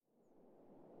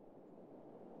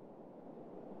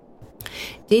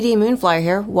DD Moonflyer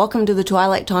here. Welcome to the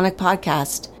Twilight Tonic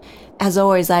podcast. As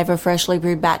always, I have a freshly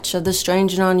brewed batch of the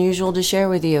strange and unusual to share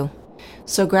with you.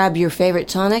 So grab your favorite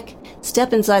tonic,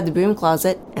 step inside the broom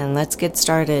closet, and let's get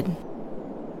started.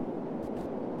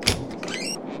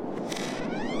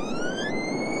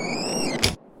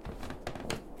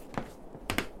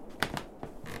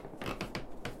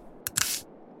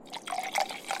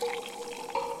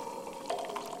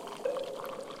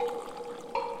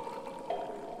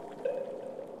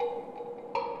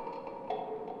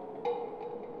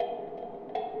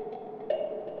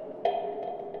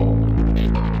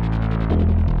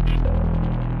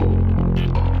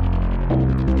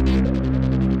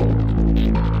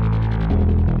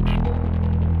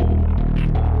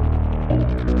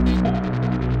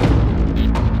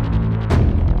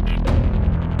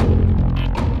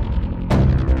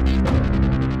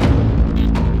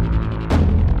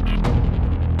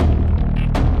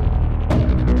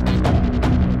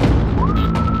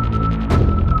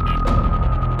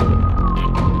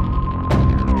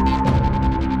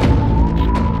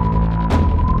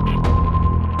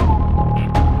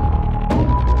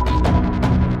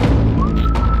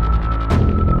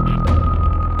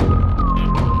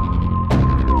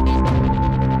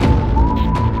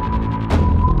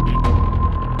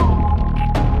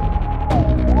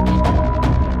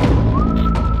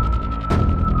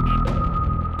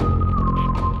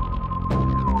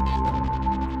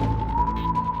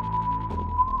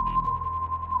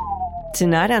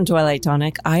 Tonight on Twilight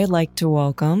Tonic, I'd like to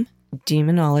welcome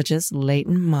demonologist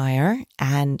Leighton Meyer,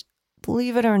 and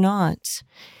believe it or not,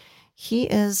 he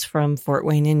is from Fort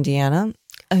Wayne, Indiana.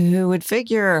 Who would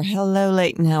figure? Hello,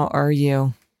 Leighton, how are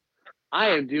you? I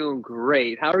am doing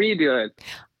great. How are you doing?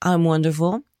 I'm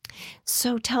wonderful.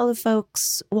 So tell the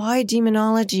folks, why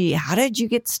demonology? How did you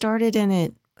get started in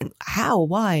it? How?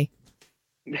 Why?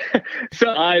 So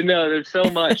I know there's so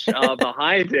much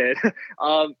behind it.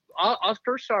 I'll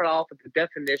first start off with the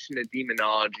definition of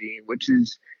demonology, which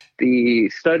is the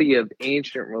study of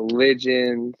ancient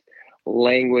religions,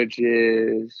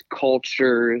 languages,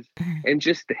 cultures, and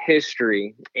just the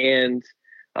history. And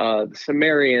the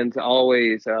Sumerians,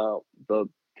 always the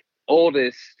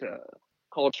oldest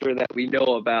culture that we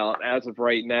know about as of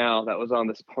right now that was on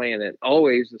this planet,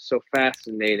 always is so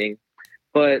fascinating.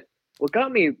 But what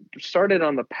got me started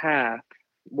on the path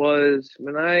was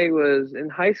when I was in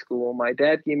high school. My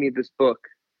dad gave me this book,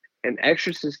 An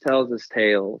Exorcist Tells His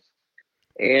Tales.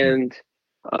 And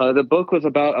the book was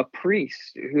about a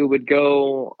priest who would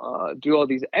go do all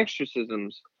these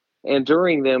exorcisms. And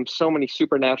during them, so many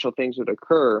supernatural things would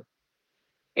occur.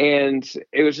 And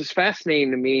it was just fascinating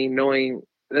to me knowing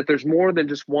that there's more than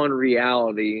just one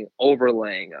reality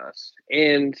overlaying us.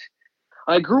 And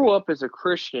I grew up as a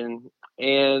Christian,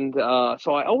 and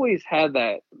so I always had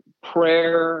that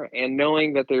prayer and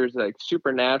knowing that there's like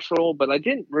supernatural, but I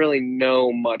didn't really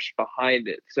know much behind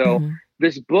it. So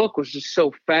this book was just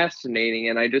so fascinating,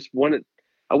 and I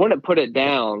wouldn't put it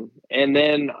down. And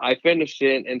then I finished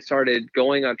it and started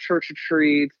going on church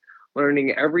retreats,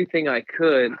 learning everything I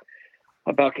could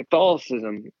about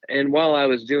Catholicism. And while I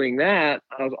was doing that,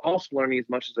 I was also learning as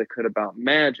much as I could about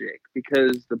magic,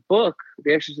 because the book,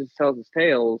 The Exorcist Tells His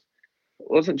Tales,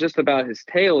 wasn't just about his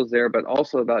tales there, but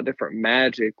also about different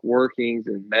magic workings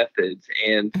and methods.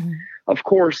 And of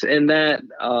course, in that,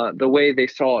 the way they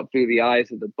saw it through the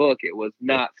eyes of the book, it was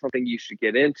not something you should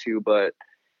get into, but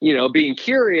being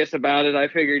curious about it, I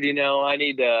figured, I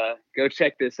need to go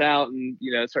check this out and,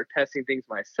 start testing things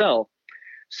myself.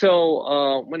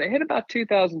 So when I hit about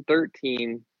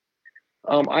 2013,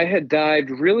 I had dived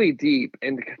really deep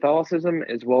into Catholicism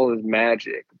as well as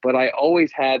magic, but I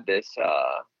always had this,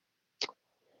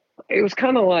 it was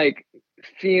kind of like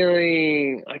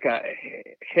feeling like a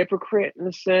hypocrite in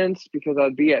a sense, because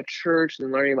I'd be at church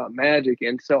and learning about magic.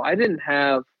 And so I didn't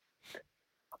have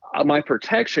my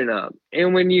protection up.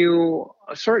 And when you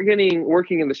start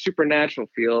working in the supernatural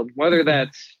field, whether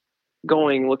that's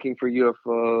looking for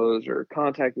UFOs or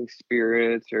contacting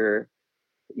spirits, or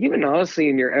even honestly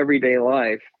in your everyday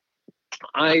life,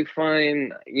 I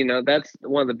find, that's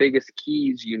one of the biggest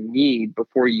keys you need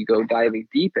before you go diving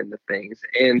deep into things.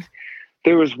 And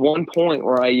there was one point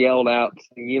where I yelled out to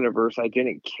the universe, I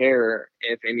didn't care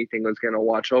if anything was going to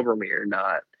watch over me or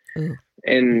not.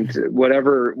 And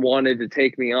whatever wanted to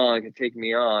take me on could take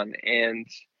me on. And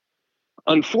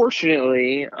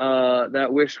unfortunately, that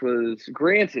wish was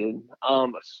granted.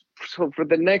 So for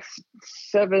the next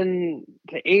 7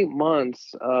 to 8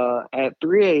 months, at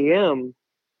 3 a.m.,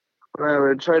 when I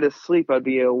would try to sleep, I'd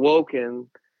be awoken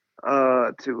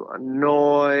to a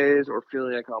noise or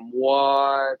feeling like I'm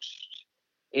watched.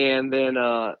 And then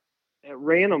at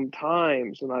random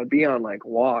times when I'd be on like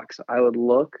walks, I would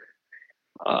look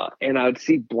and I would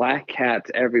see black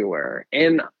cats everywhere.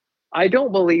 And I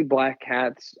don't believe black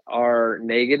cats are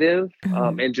negative.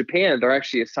 Mhm. In Japan, they're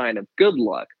actually a sign of good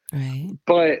luck. Right.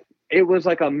 But it was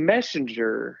like a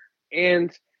messenger,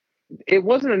 and it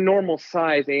wasn't a normal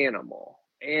size animal.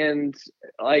 And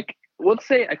like, let's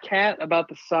say a cat about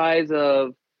the size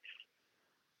of,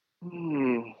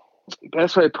 hmm,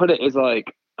 best way to put it is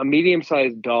like a medium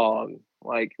sized dog,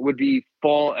 like would be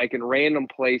fall like in random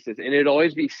places, and it'd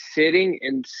always be sitting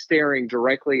and staring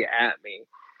directly at me.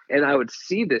 And I would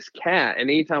see this cat, and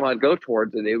anytime I'd go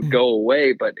towards it, it would Mhm. go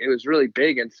away, but it was really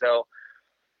big. And so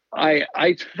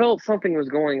I felt something was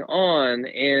going on.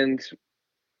 And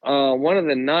one of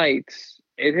the nights,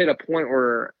 it hit a point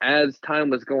where as time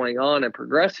was going on and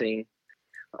progressing,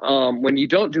 when you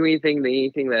don't do anything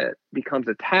that becomes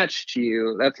attached to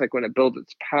you, that's like when it builds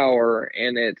its power,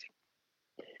 and it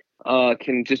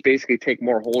can just basically take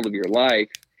more hold of your life.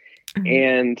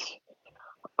 Mhm. And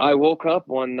I woke up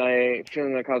one night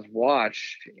feeling like I was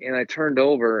watched, and I turned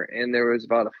over, and there was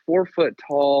about a 4 foot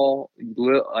tall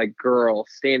like girl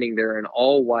standing there in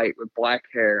all white with black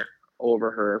hair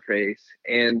over her face.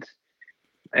 And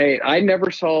I never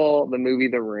saw the movie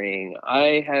The Ring.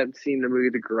 I had seen the movie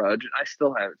The Grudge. I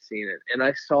still haven't seen it. And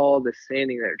I saw this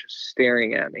standing there just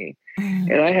staring at me.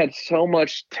 Mhm. And I had so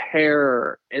much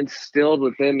terror instilled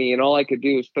within me. And all I could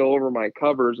do was throw over my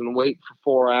covers and wait for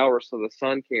 4 hours till the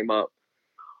sun came up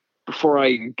before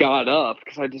I got up,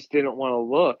 because I just didn't want to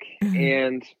look. Mhm.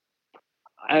 And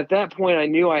at that point, I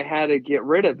knew I had to get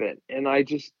rid of it. And I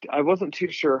wasn't too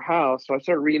sure how. So I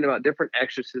started reading about different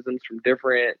exorcisms from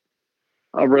different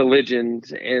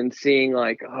religions, and seeing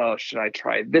like, oh, should I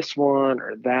try this one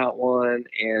or that one?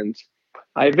 And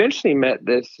I eventually met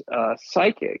this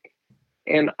psychic,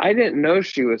 and I didn't know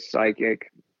she was psychic,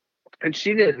 and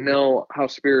she didn't know how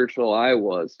spiritual I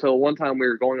was till one time we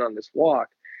were going on this walk,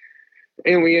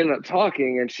 and we ended up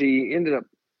talking, and she ended up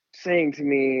saying to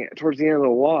me towards the end of the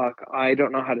walk, I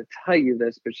don't know how to tell you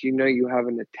this, but you know you have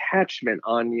an attachment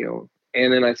on you.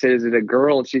 And then I said, is it a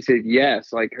girl? And she said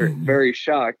yes, like her Mhm. very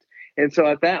shocked. And so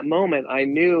at that moment I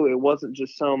knew it wasn't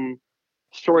just some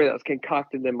story that was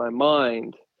concocted in my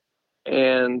mind,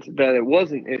 and that it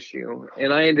was an issue.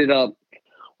 And I ended up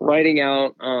writing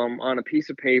out on a piece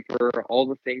of paper all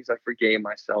the things I forgave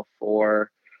myself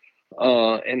for,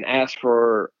 and asked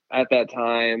for, at that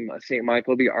time, Saint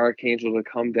Michael the Archangel to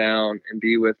come down and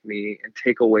be with me and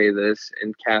take away this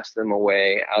and cast them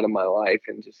away out of my life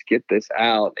and just get this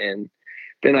out. And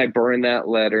then I burned that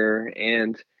letter,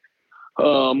 and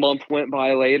a month went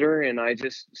by later, and I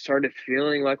just started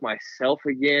feeling like myself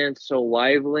again, so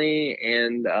lively,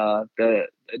 and the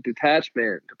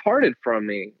detachment departed from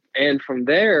me. And from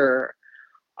there,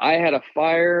 I had a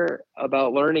fire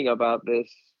about learning about this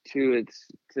to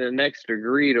the next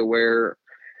degree, to where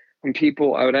when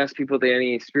people, I would ask people if they had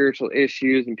any spiritual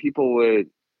issues, and people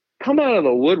would come out of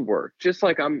the woodwork, just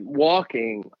like I'm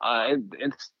walking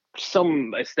in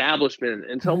some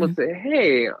establishment, and someone Mhm. would say,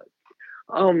 "Hey,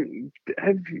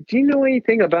 do you know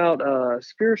anything about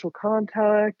spiritual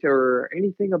contact or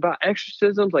anything about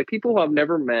exorcisms?" Like people who I've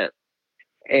never met,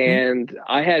 Mhm. and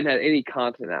I hadn't had any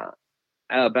content out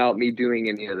about me doing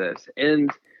any of this. And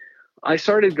I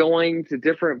started going to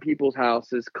different people's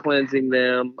houses, cleansing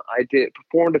them. I did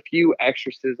performed a few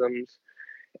exorcisms,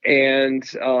 and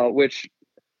which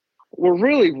were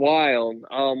really wild.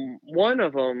 One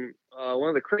of them, one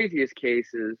of the craziest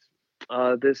cases,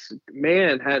 this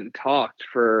man hadn't talked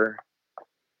for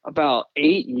about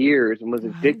 8 years and was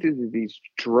Wow. addicted to these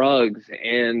drugs,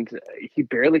 and he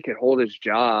barely could hold his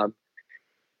job.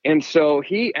 And so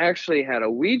he actually had a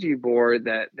Ouija board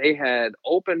that they had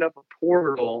opened up a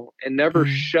portal and never Mhm.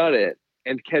 shut it,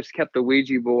 and kept the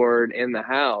Ouija board in the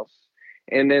house.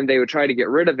 And then they would try to get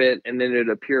rid of it, and then it'd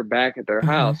appear back at their Mhm.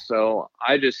 house. So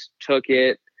I just took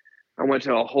it. I went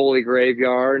to a holy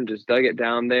graveyard and just dug it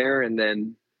down there. And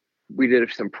then we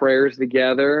did some prayers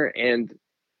together. And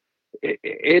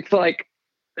it's like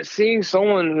seeing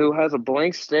someone who has a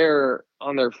blank stare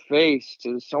on their face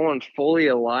to someone fully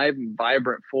alive and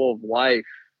vibrant, full of life,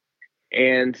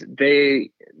 and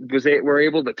they were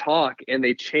able to talk, and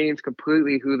they changed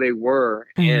completely who they were.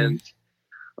 Mhm. And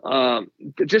um,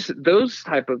 just those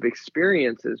type of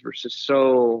experiences were just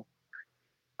so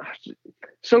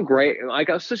great. Like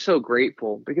I was just so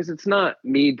grateful, because it's not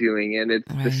me doing it, it's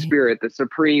the Right. spirit, the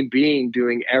supreme being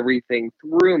doing everything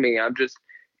through me. I'm just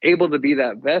able to be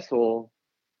that vessel,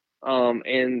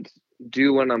 and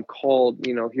do what I'm called,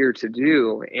 here to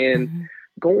do. And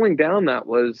going down that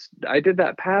was, I did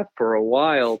that path for a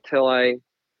while till I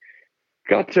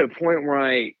got to a point where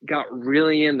I got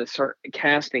really into start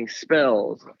casting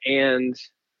spells, and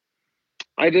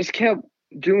I just kept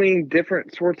doing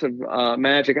different sorts of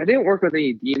magic. I didn't work with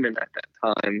any demon at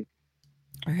that time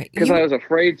All right. because I was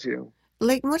afraid to.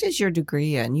 Like, what is your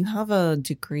degree in? You have a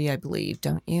degree, I believe,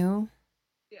 don't you?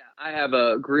 Yeah, I have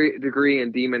a degree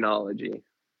in demonology.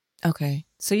 Okay.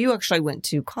 So you actually went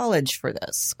to college for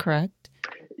this, correct?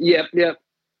 Yep, yep,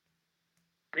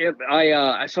 yep.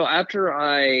 So after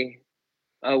I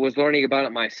was learning about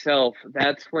it myself,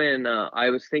 that's when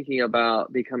I was thinking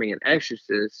about becoming an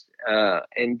exorcist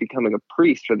and becoming a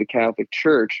priest for the Catholic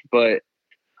Church. But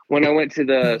when I went to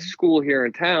the school here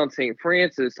in town, St.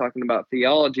 Francis, talking about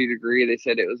theology degree, they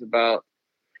said it was about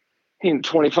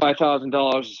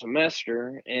 $25,000 a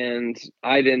semester, and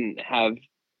I didn't have.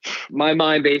 My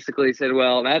mind basically said,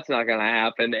 "Well, that's not going to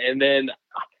happen." And then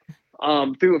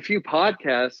through a few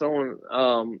podcasts, someone,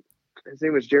 his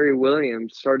name was Jerry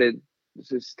Williams, started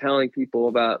just telling people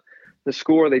about the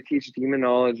school where they teach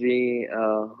demonology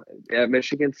at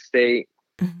Michigan State,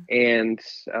 and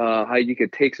how you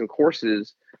could take some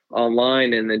courses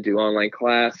online and then do online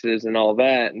classes and all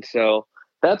that. And so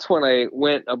that's when I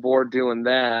went aboard doing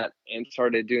that and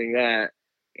started doing that.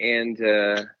 And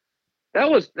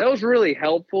that was really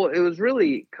helpful. It was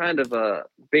really kind of a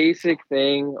basic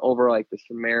thing over like the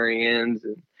Sumerians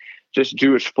and just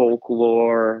Jewish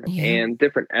folklore and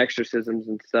different exorcisms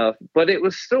and stuff. But it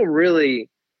was still really,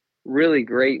 really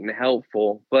great and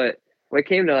helpful. But when it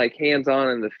came to like hands-on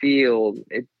in the field,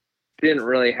 it didn't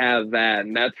really have that,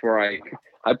 and that's where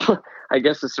I put, I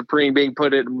guess, the supreme being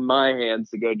put it in my hands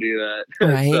to go do that.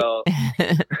 Right. So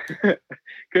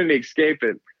couldn't escape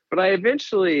it. But I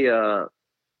eventually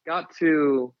got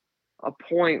to a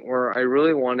point where I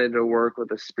really wanted to work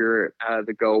with a spirit out of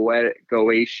the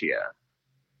Goetia.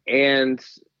 And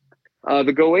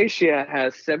the Goetia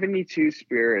has 72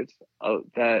 spirits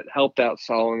that helped out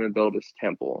Solomon build his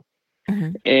temple.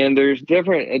 Mm-hmm. And there's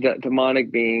different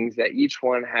demonic beings that each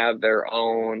one have their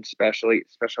own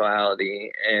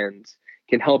speciality and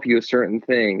can help you with certain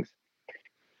things.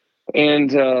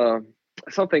 And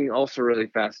something also really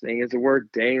fascinating is the word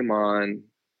daemon.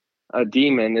 A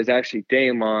demon is actually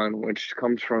daemon, which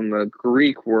comes from the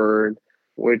Greek word,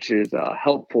 which is a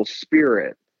helpful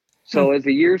spirit. So as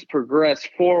the years progressed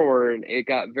forward, it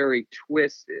got very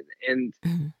twisted. And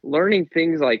learning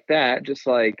things like that, just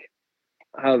like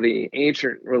how the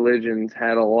ancient religions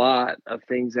had a lot of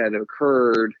things that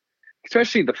occurred,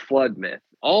 especially the flood myth.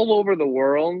 All over the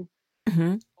world,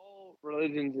 all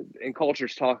religions and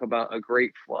cultures talk about a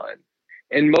great flood.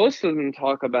 And most of them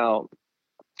talk about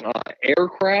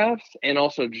aircrafts and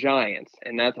also giants,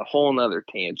 and that's a whole nother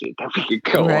tangent that we could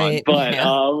go on. But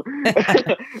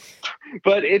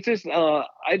but it just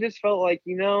I just felt like,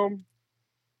 with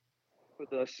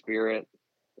a spirit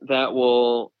that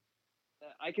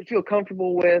I could feel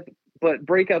comfortable with, but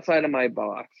break outside of my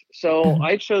box. So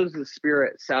I chose the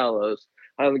spirit Salos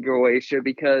out of the Goetia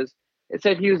because it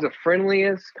said he was the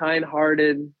friendliest,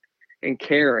 kind-hearted, and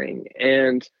caring.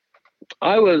 And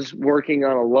I was working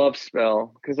on a love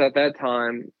spell because at that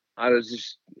time I was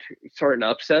just starting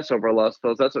to obsess over love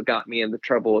spells. That's what got me into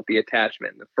trouble with the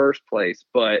attachment in the first place.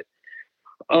 But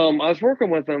I was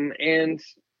working with him, and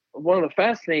one of the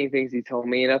fascinating things he told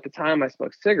me, and at the time I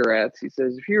smoked cigarettes, he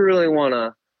says, if you really want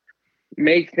to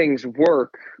make things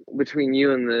work between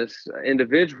you and this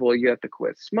individual, you have to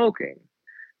quit smoking.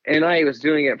 And I was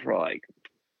doing it for like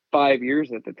 5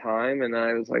 years at the time, and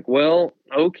I was like, well,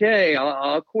 okay,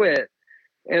 I'll quit.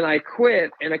 And I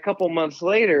quit, and a couple months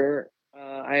later,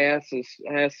 I asked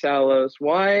Salos,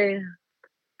 why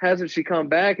hasn't she come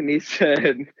back? And he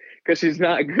said, because she's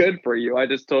not good for you. I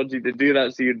just told you to do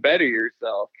that so you'd better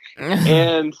yourself.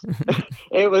 And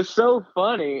it was so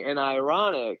funny and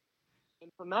ironic.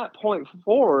 And from that point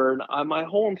forward, my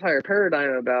whole entire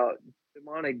paradigm about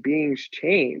demonic beings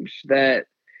changed. That,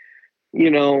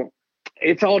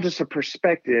 it's all just a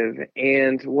perspective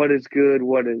and what is good,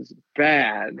 what is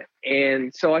bad.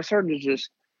 And so I started just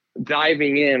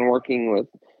diving in, working with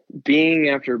being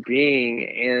after being.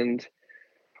 And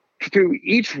through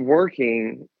each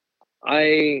working,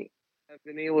 I have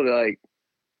been able to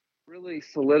really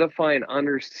solidify and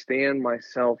understand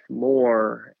myself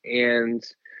more. And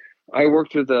I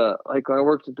worked with the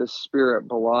spirit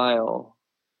Belial.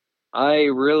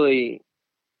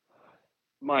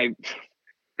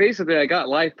 Basically I got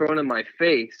life thrown in my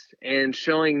face and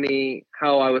showing me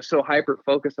how I was so hyper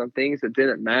focused on things that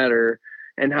didn't matter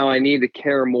and how I need to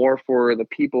care more for the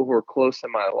people who are close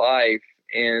in my life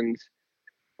and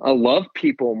I love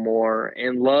people more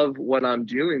and love what I'm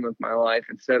doing with my life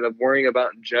instead of worrying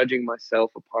about judging myself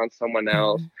upon someone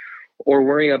else or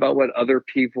worrying about what other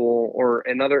people or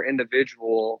another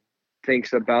individual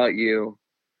thinks about you.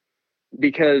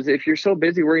 Because if you're so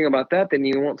busy worrying about that, then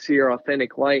you won't see your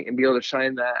authentic light and be able to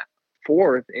shine that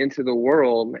forth into the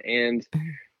world and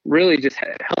really just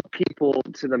help people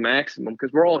to the maximum,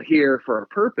 because we're all here for a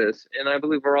purpose. And I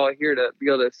believe we're all here to be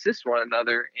able to assist one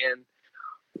another. And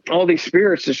all these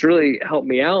spirits just really helped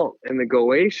me out in the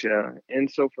Goetia. And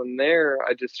so from there,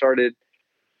 I just started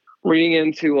reading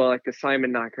into like the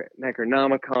Simon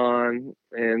Necronomicon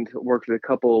and worked with a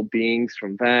couple of beings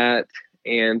from that.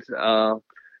 And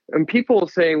people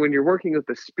say, when you're working with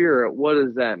the spirit, what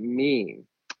does that mean?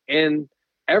 And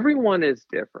everyone is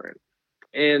different.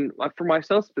 And for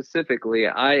myself specifically,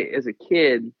 I, as a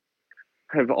kid,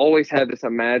 have always had this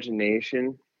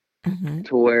imagination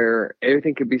to where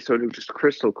everything could be sort of just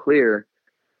crystal clear.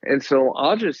 And so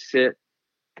I'll just sit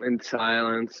in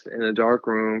silence in a dark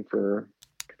room for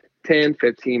 10,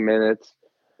 15 minutes.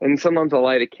 And sometimes I'll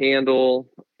light a candle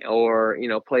or,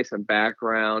 play some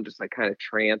background, just like kind of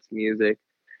trance music.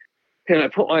 And I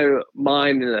put my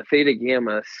mind in a theta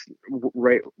gamma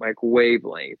like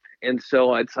wavelength. And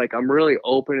so it's like I'm really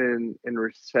open and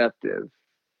receptive.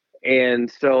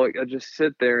 And so I'll just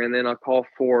sit there and then I'll call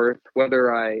forth,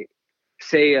 whether I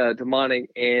say a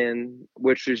demonic in,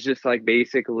 which is just like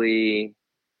basically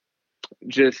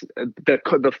just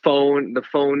the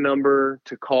phone number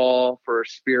to call for a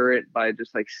spirit by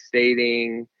just like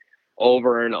stating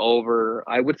over and over.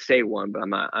 I would say one, but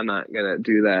I'm not gonna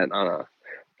do that on a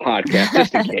podcast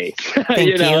just in case.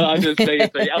 I'm just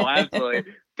saying, oh,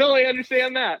 absolutely, totally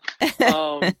understand that.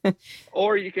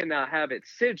 Or you can have it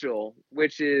sigil,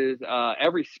 which is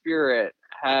every spirit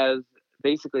has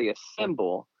basically a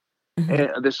symbol,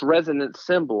 this resonant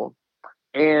symbol,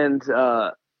 and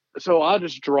so I'll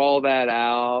just draw that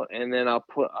out, and then I'll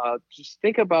just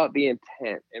think about the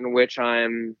intent in which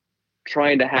I'm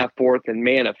trying to have forth and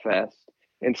manifest,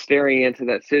 and staring into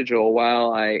that sigil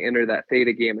while I enter that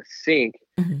theta gamma sync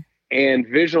and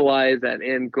visualize that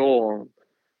end goal.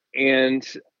 And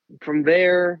from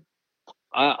there,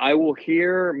 I will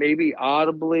hear, maybe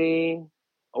audibly,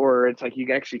 or it's like you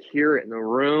can actually hear it in the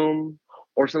room,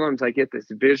 or sometimes I get this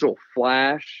visual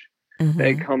flash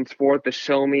that comes forth to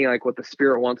show me like what the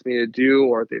spirit wants me to do,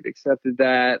 or if they've accepted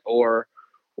that, or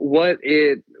what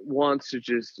it wants to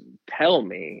just tell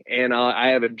me. And I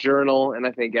have a journal, and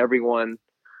I think everyone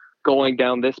going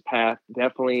down this path,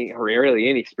 definitely, or really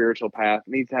any spiritual path,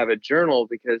 needs to have a journal,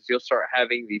 because you'll start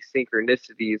having these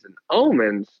synchronicities and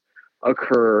omens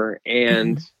occur.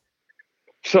 And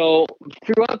so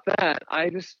throughout that, I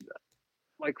just,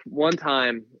 like, one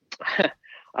time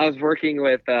I was working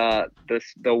with the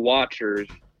Watchers,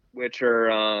 which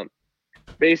are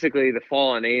basically the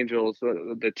fallen angels,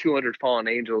 the 200 fallen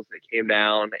angels that came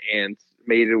down and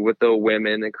mated with the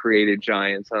women and created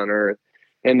giants on Earth,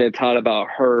 and then taught about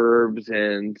herbs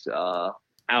and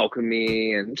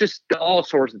alchemy and just all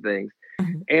sorts of things.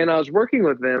 And I was working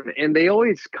with them, and they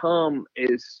always come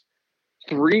as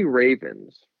 3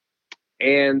 ravens.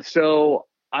 And so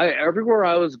everywhere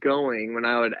I was going, when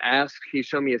I would ask, he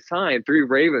showed me a sign, 3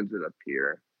 ravens would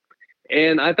appear.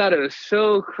 And I thought it was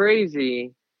so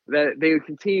crazy that they would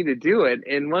continue to do it.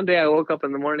 And one day I woke up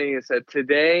in the morning and said,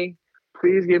 today,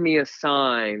 please give me a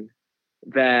sign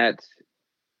that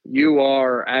you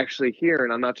are actually here,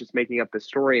 and I'm not just making up the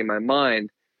story in my mind.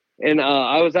 And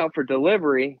I was out for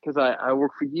delivery, because I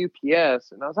work for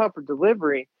UPS, and I was out for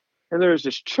delivery, and there was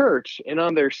this church, and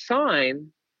on their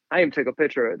sign, I even took a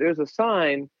picture of it. There's a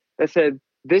sign that said,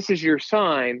 "This is your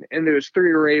sign," and there's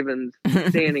 3 ravens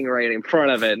standing right in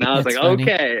front of it. And I was like, funny.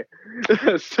 Okay,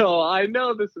 so I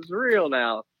know this is real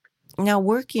now. Now,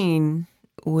 working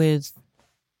with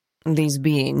these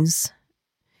beings,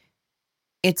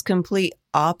 it's complete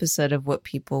opposite of what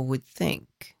people would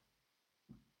think.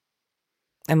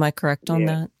 Am I correct on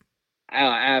that?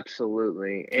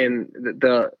 Absolutely. And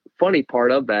the funny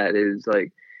part of that is,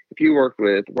 like, if you work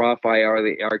with Raphael,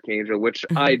 the Archangel, which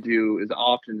I do as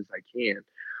often as I can,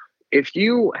 if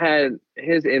you had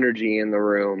his energy in the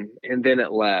room and then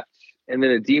it left, and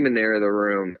then a demon entered the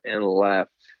room and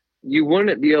left, you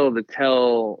wouldn't be able to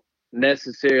tell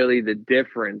necessarily the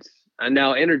difference. And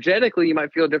now energetically, you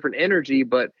might feel different energy,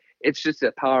 but it's just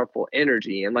a powerful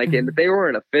energy. And like, if they were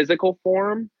in a physical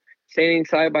form, standing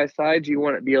side by side, you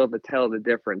wouldn't be able to tell the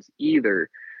difference either.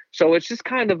 So it's just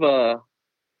kind of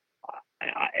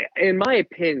in my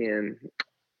opinion,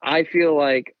 I feel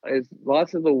like as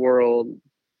lots of the world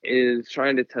is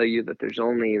trying to tell you that there's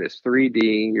only this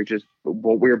 3D,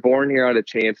 we're born here out of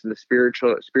chance, and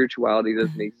the spirituality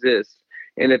doesn't exist.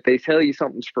 And if they tell you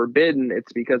something's forbidden,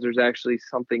 it's because there's actually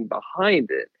something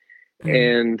behind it.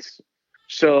 And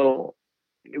so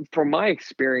from my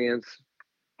experience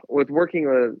with working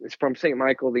with from St.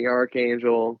 Michael the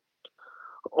Archangel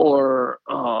or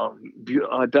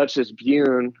Duchess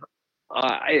Bune,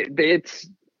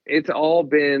 it's all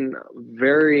been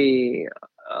very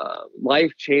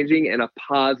life changing in a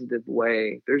positive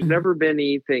way. There's Mhm. never been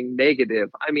anything negative.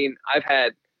 I mean, I've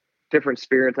had different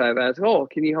spirits I've asked, oh,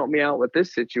 can you help me out with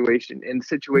this situation? And the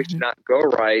situation Mhm. not go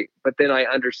right, but then I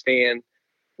understand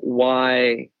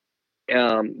why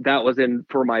that was in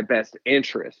for my best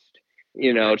interest.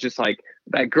 Just like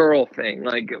that girl thing,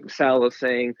 like Sal was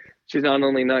saying, she's not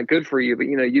only not good for you, but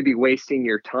you'd be wasting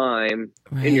your time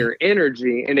and Right. your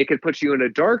energy, and it could put you in a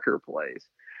darker place.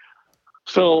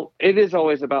 So it is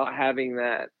always about having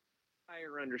that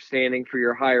higher understanding for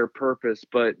your higher purpose.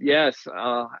 But yes,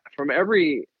 from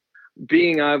every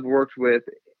being I've worked with,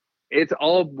 it's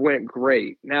all went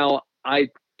great. Now I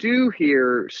do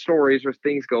hear stories where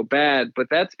things go bad, but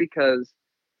that's because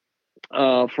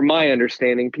from my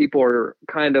understanding, people are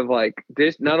kind of like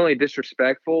not only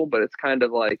disrespectful, but it's kind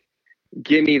of like,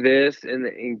 give me this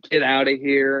and get out of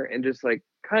here, and just like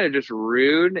kind of just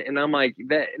rude. And I'm like,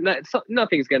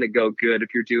 nothing's going to go good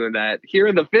if you're doing that here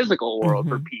in the physical world,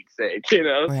 for Hmm. Pete's sake.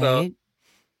 So, Right.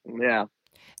 yeah.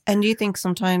 And do you think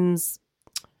sometimes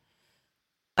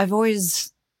I've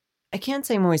always, I can't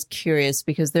say I'm always curious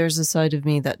because there's a side of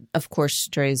me that, of course,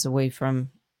 strays away from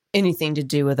anything to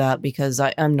do with that because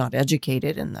I'm not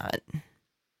educated in that.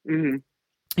 Hmm.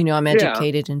 I'm Yeah.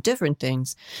 educated in different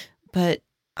things, but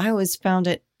I always found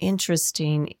it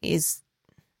interesting is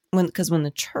because when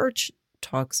the church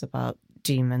talks about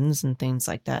demons and things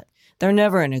like that, they're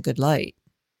never in a good light.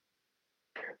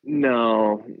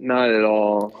 No, not at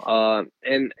all.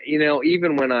 And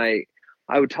even when I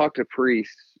would talk to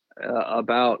priests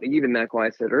about even that what I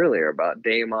said earlier about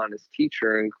Daemon as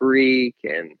teacher in Greek,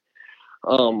 and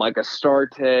like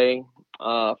Astarte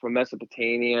from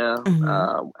Mesopotamia.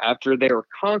 Hmm. After they were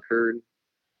conquered,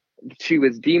 she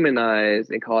was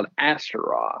demonized and called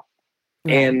Astaroth.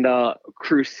 Right. And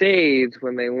Crusades,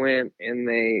 when they went and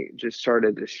they just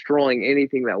started destroying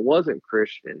anything that wasn't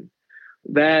Christian,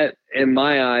 that in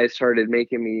my eyes started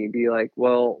making me be like,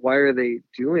 well, why are they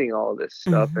doing all this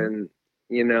stuff? Hmm. And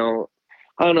you know,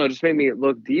 I don't know, it just made me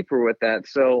look deeper with that.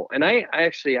 So, and I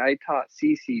taught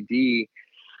CCD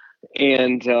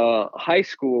and high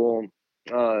school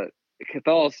uh,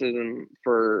 Catholicism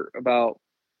for about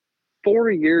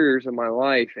 4 years of my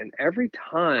life, and every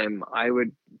time I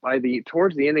would, by the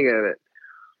towards the ending of it,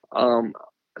 um,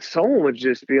 someone would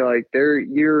just be like,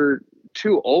 you're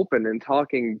too open and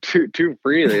talking too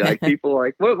freely. Like people are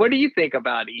like, what do you think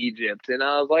about Egypt?" And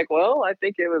I was like, well, I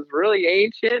think it was really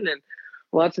ancient and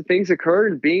lots of things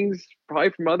occurred, and beings probably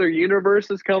from other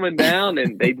universes coming down,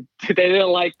 and they didn't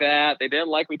like that. They didn't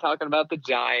like me talking about the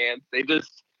giants. They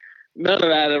just none of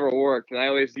that ever worked, and I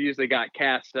always usually got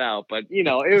cast out. But it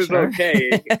was Sure.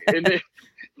 okay. And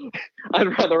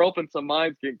I'd rather open some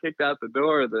minds get kicked out the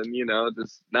door than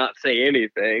just not say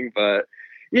anything. But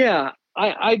yeah,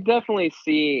 I definitely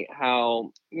see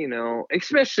how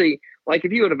especially like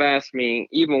if you would have asked me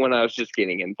even when I was just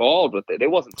getting involved with it,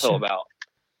 it wasn't until Sure. about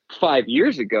 5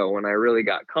 years ago when I really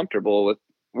got comfortable with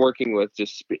working with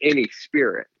just any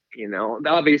spirit.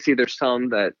 Obviously there's some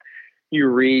that you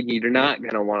read and you're not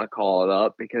going to want to call it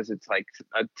up because it's like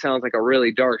it sounds like a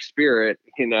really dark spirit.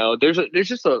 There's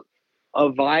just a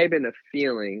vibe and a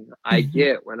feeling I Hmm.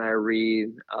 get when I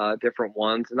read different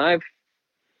ones. And I've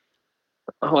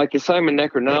like the Simon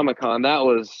Necronomicon,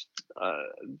 uh,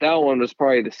 that one was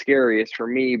probably the scariest for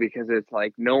me because it's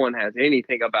like no one has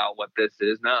anything about what this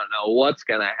is. I don't know what's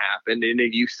gonna happen. And then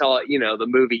you saw the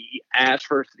movie Ash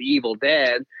versus the Evil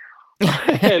Dead,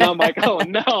 and I'm like, oh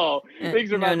no,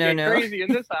 things are No, about to no, get no. crazy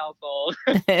in this household.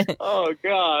 Oh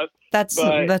god.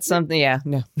 But That's something. Yeah,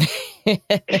 no.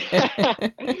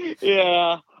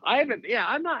 yeah, I haven't. Yeah,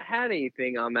 I've not had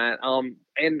anything on that.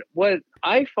 And what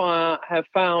have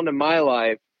found in my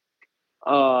life,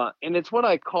 and it's what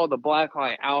I call the black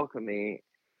light alchemy,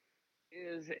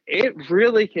 is it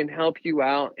really can help you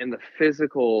out in the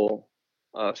physical,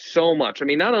 so much. I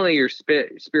mean, not only your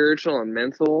spiritual and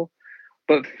mental,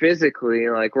 but physically,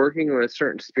 like working with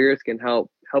certain spirits can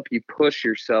help you push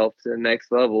yourself to the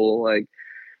next level. Like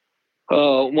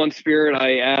one spirit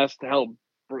I asked to help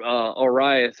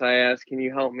Orias, I asked, can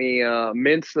you help me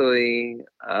mentally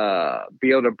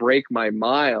be able to break my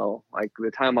mile, like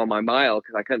the time on my mile,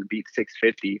 because I couldn't beat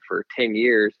 650 for 10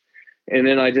 years. And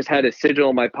then I just had a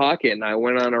sigil in my pocket and I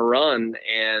went on a run,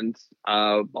 and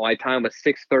my time was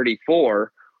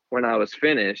 634 when I was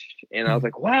finished. And I was Mhm.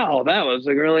 like, wow, that was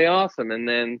like really awesome. And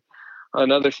then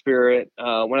another spirit,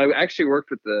 when I actually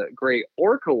worked with the great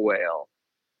orca whale,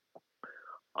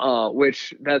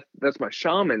 which that's my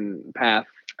shaman path.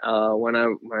 When I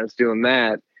was doing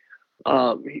that,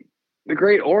 the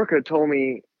great Orca told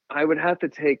me I would have to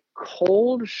take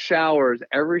cold showers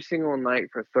every single night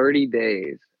for 30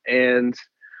 days, and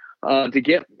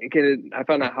get it, I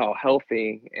found out how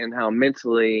healthy and how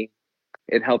mentally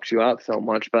it helps you out so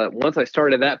much. But once I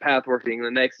started that path working,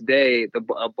 the next day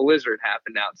a blizzard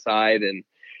happened outside, and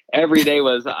every day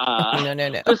was No, no,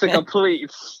 no. just a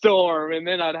complete storm. And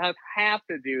then I'd have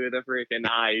to do the freaking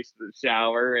ice, the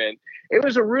shower, and it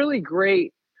was a really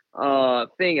great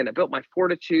thing. And it built my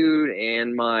fortitude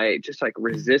and my just like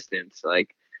resistance.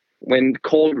 Like when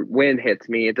cold wind hits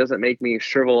me, it doesn't make me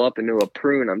shrivel up into a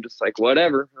prune. I'm just like,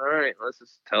 whatever. All right, let's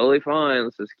just totally fine.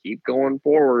 Let's just keep going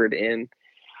forward. And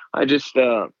I just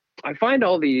I find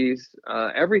all these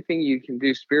everything you can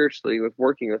do spiritually with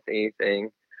working with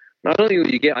anything. Not only will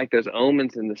you get like those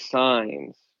omens and the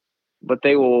signs, but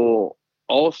they will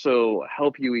also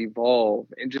help you evolve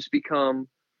and just become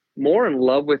more in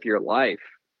love with your life.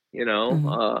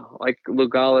 Like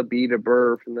Lugala B. de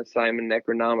Burr from the Simon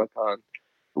Necronomicon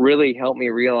really helped me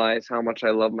realize how much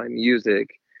I love my music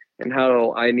and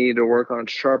how I need to work on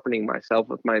sharpening myself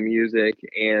with my music,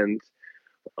 and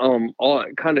all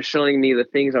kind of showing me the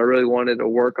things I really wanted to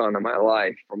work on in my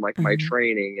life, from like my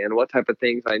training, and what type of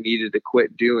things I needed to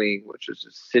quit doing, which was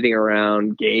just sitting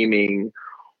around gaming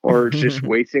or just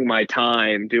wasting my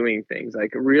time doing things.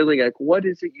 Like really, like what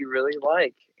is it you really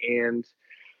like, and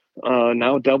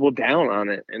now double down on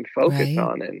it and focus Right.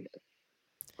 on it.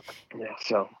 Yeah.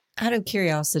 So Out of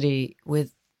curiosity,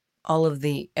 with all of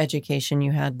the education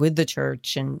you had with the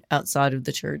church and outside of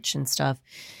the church and stuff,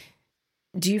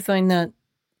 do you find that,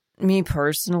 me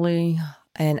personally,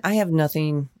 and I have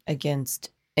nothing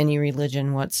against any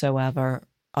religion whatsoever,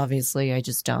 obviously I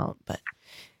just don't, but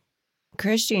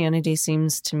Christianity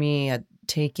seems to me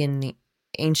taken the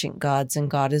ancient gods and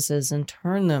goddesses and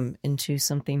turn them into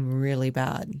something really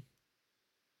bad.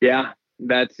 yeah,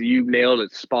 you nailed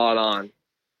it spot on.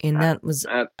 And that was,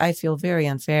 I feel, very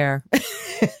unfair.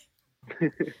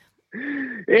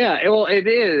 Yeah, well, it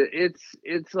is.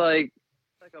 It's like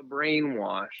a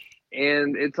brainwash,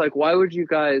 and it's like, why would you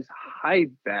guys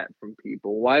hide that from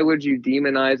people? Why would you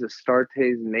demonize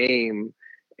Astarte's name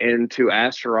into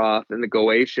Astaroth and the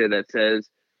Goetia that says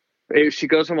she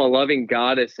goes from a loving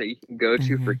goddess that you can go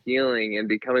to for healing and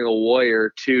becoming a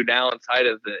warrior to now inside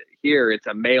of it's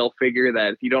a male figure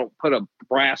that if you don't put a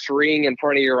brass ring in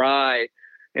front of your eye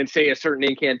and say a certain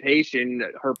incantation,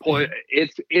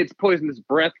 its poisonous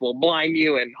breath will blind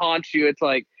you and haunt you. It's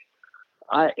like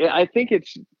I think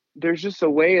there's just a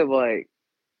way of like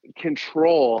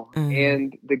control,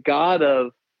 and the God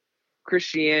of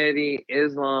Christianity,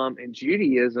 Islam, and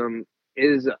Judaism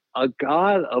is a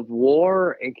God of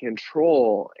war and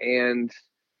control. And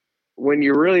when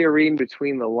you're really reading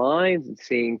between the lines and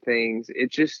seeing things, it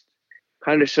just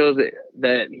kind of shows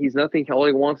that he's nothing. All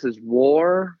he wants is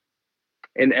war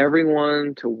and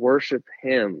everyone to worship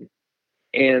him.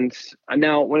 And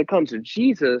now when it comes to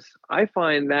Jesus, I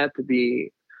find that to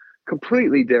be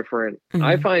completely different.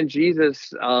 I find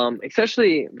Jesus,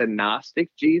 especially the Gnostic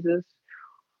Jesus,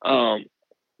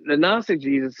 the Gnostic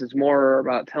Jesus is more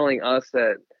about telling us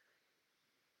that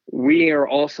we are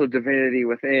also divinity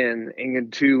within and can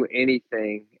do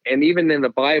anything. And even in the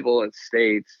Bible, it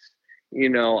states,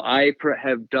 I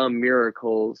have done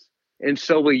miracles, and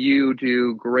so will you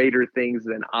do greater things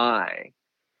than I.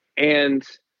 And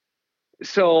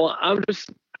so I'm just,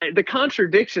 the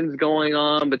contradictions going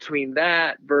on between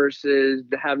that versus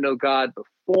to have no God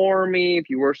before me. If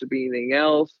you worship anything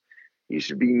else, you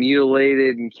should be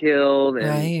mutilated and killed,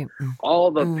 and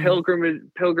all the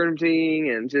pilgrimaging,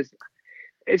 and just,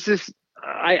 it's just,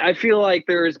 I feel like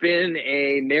there has been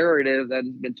a narrative that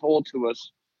has been told to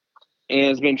us and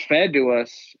has been fed to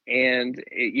us, and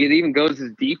it even goes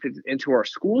as deep into our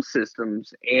school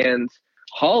systems and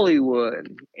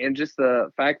Hollywood, and just the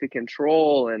fact of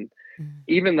control, and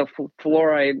even the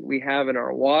fluoride we have in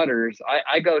our waters.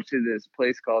 I go to this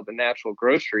place called the Natural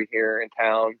Grocery here in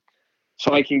town,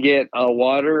 so I can get a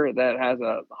water that has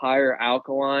a higher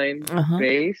alkaline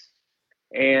base,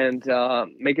 and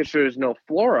making sure there's no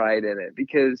fluoride in it,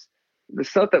 because the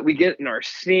stuff that we get in our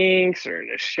sinks or in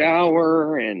the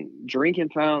shower and drinking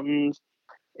fountains,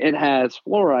 it has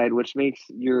fluoride, which makes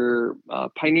your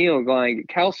pineal gland get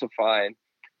calcified.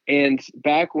 And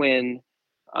back when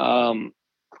the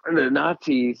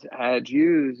Nazis had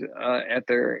Jews at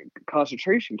their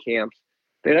concentration camps,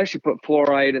 they'd actually put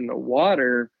fluoride in the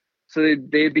water so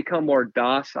they'd become more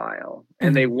docile,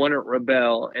 and they wouldn't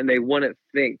rebel, and they wouldn't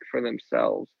think for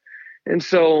themselves. And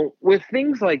so with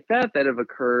things like that have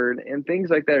occurred, and things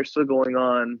like that are still going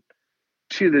on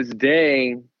to this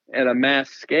day at a mass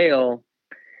scale,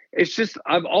 it's just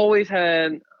I've always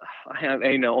had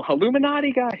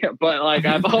Illuminati guy, but like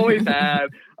I've always had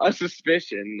a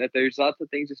suspicion that there's lots of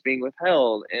things that's being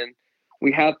withheld, and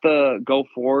we have to go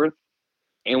forth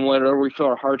and whatever we feel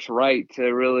our heart's right to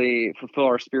really fulfill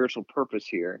our spiritual purpose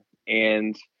here.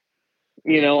 And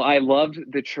I loved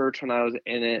the church when I was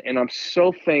in it, and I'm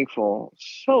so thankful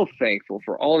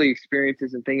for all the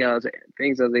experiences and things I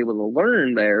was able to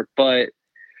learn there. But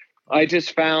I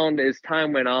just found as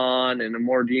time went on and the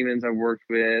more demons I worked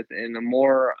with and the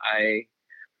more I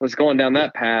was going down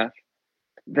that path,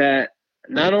 that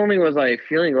not only was I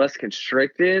feeling less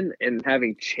constricted and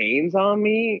having chains on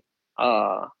me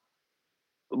while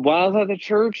I was at the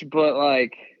church, but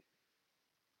like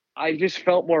I just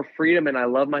felt more freedom and I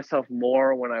loved myself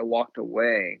more when I walked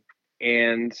away.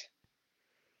 And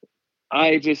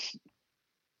I just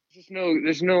know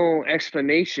there's no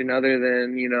explanation other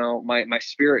than, my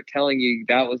spirit telling you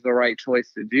that was the right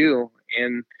choice to do.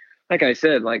 And like I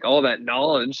said, like all that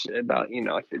knowledge about,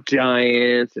 like the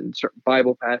giants and certain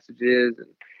Bible passages and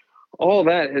all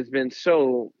that has been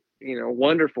so,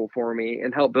 wonderful for me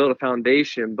and helped build a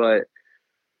foundation. But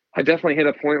I definitely hit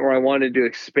a point where I wanted to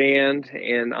expand,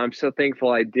 and I'm so thankful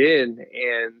I did.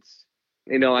 And,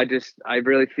 I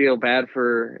really feel bad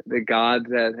for the gods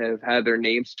that have had their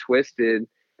names twisted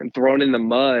and thrown in the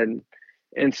mud.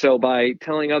 And so by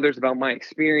telling others about my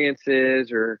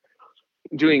experiences or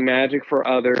doing magic for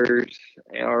others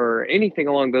or anything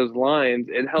along those lines,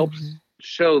 it helps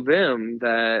show them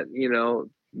that,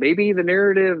 maybe the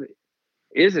narrative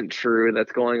isn't true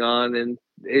that's going on, and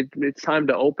it's time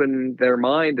to open their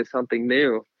mind to something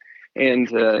new. And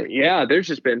there's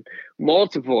just been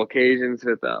multiple occasions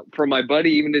with from my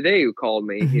buddy even today who called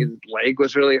me. His leg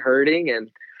was really hurting, and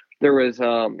there was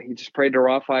he just prayed to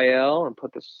Raphael and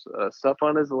put this stuff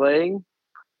on his leg,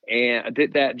 and I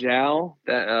did that jowl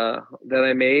that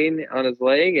I made on his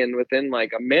leg, and within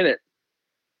like a minute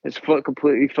his foot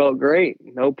completely felt great,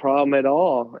 no problem at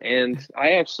all. And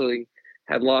I actually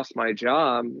had lost my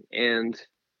job and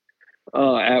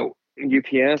at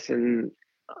UPS, and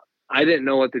I didn't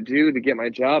know what to do to get my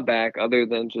job back other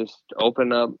than just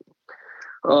open up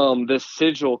this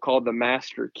sigil called the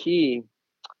Master Key.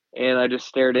 And I just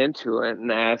stared into it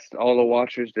and asked all the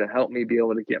watchers to help me be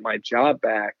able to get my job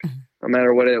back, no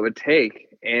matter what it would take.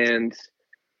 And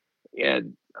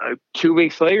 2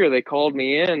 weeks later, they called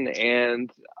me in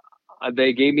and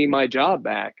they gave me my job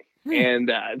back.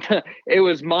 And it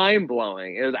was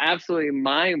mind-blowing. It was absolutely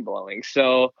mind-blowing.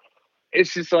 So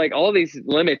it's just like all these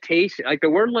limitations, like the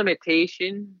word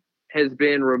limitation has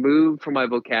been removed from my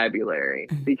vocabulary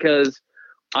because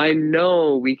I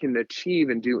know we can achieve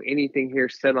and do anything here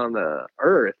set on the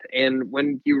earth. And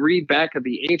when you read back of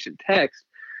the ancient text,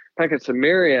 back in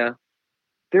Samaria,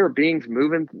 there are beings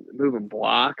moving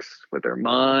blocks with their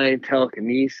mind,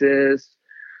 telekinesis,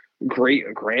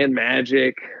 grand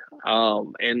magic,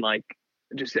 and like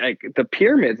just like the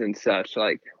pyramids and such,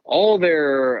 like all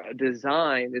their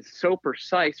design is so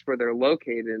precise where they're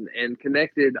located and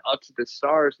connected up to the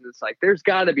stars. And it's like, there's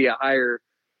got to be a higher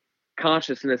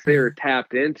consciousness they were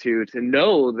tapped into to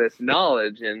know this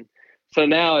knowledge. And so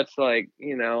now it's like,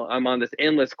 I'm on this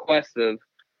endless quest of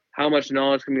how much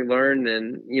knowledge can be learned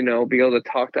and, be able to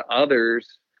talk to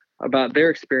others about their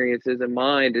experiences and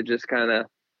mine to just kind of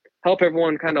help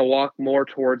everyone kind of walk more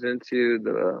towards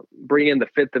bring in the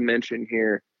fifth dimension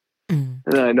here. And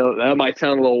I know that might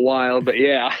sound a little wild, but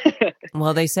yeah.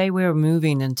 Well, they say we're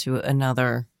moving into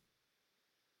another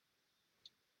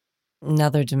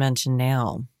dimension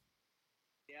now.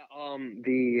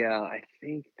 Yeah, I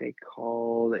think they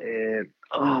called it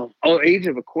Age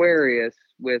of Aquarius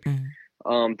with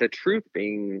the truth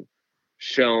being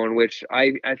shown, which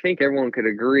I think everyone could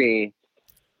agree,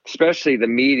 especially the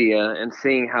media, and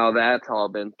seeing how that's all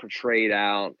been portrayed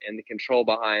out and the control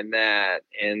behind that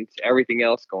and everything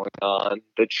else going on.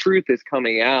 The truth is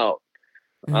coming out.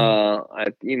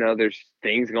 There's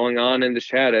things going on in the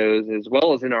shadows as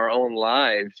well as in our own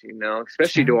lives,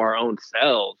 especially to our own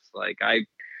selves. Like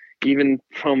even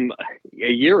from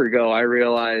a year ago, I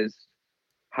realized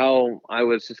how I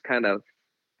was just kind of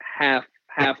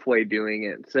halfway doing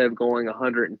it instead of going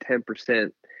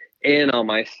 110% in on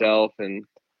myself and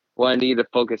what I need to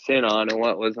focus in on and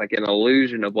what was like an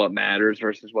illusion of what matters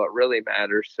versus what really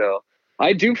matters. So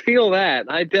I do feel that.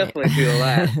 I definitely feel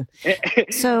that.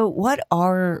 So what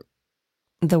are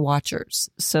the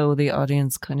Watchers? So the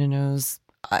audience kind of knows.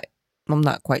 I'm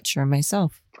not quite sure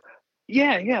myself.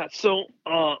 Yeah. So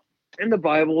in the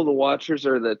Bible, the Watchers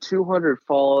are the 200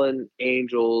 fallen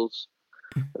angels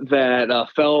that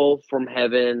fell from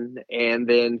heaven and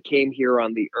then came here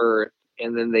on the earth.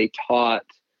 and then they taught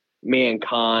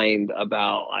mankind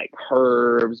about like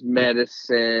herbs,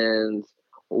 medicines,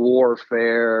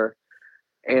 warfare,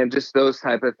 and just those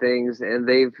type of things. And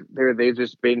they've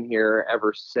just been here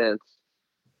ever since.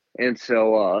 And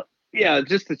so, yeah,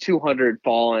 just the 200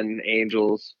 fallen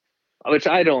angels, which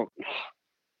I don't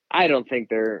think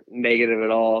they're negative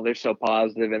at all. They're so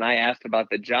positive. And I asked about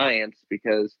the giants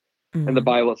because, and the Mm-hmm.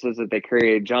 Bible says that they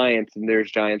created giants, and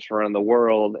there's giants around the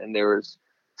world, and there was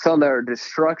some that are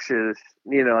destructive,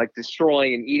 like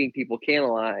destroying and eating people,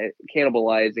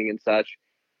 cannibalizing and such.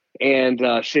 And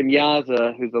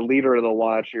Shimyaza, who's the leader of the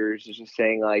Watchers, is just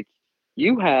saying like,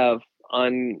 you have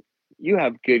you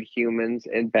have good humans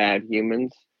and bad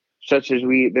humans, such as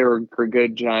there were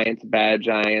good giants, bad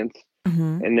giants,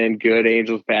 Mm-hmm. and then good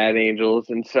angels, bad angels.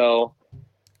 And so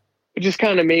it just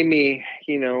kind of made me,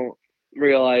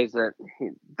 realize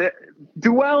that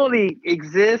duality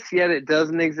exists, yet it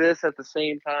doesn't exist at the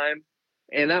same time.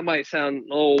 And that might sound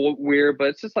weird, but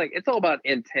it's just like, it's all about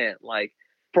intent. Like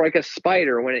for like a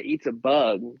spider, when it eats a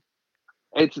bug,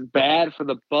 it's bad for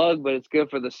the bug, but it's good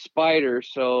for the spider.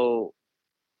 So,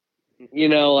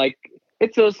 like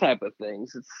it's those type of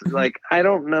things. It's Mm-hmm. like, I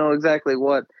don't know exactly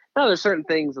what. Now, there's certain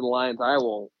things in the lines I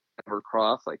won't ever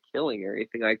cross, like killing or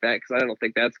anything like that, because I don't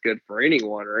think that's good for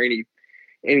anyone or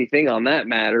anything on that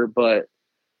matter. But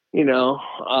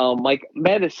like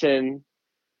medicine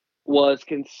was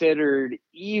considered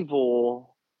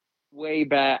evil way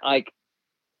back, like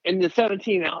in the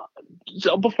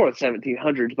so before the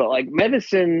 1700s. But like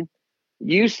medicine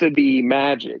used to be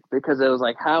magic because it was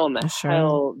like, how in the Sure.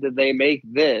 hell did they make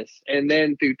this? And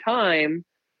then through time,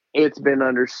 it's been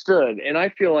understood. And I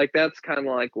feel like that's kind of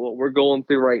like what we're going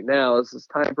through right now. As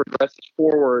time progresses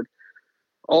forward,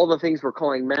 all the things we're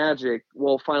calling magic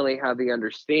will finally have the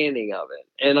understanding of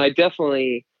it. And I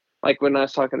definitely, like when I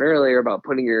was talking earlier about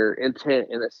putting your intent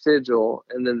in a sigil,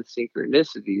 and then the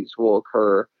synchronicities will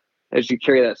occur as you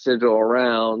carry that sigil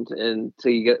around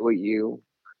until you get what you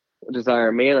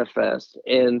desire manifest.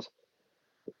 And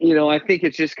I think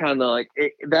it's just kind of like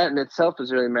that in itself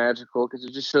is really magical because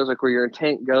it just shows like where your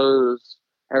intent goes,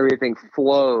 everything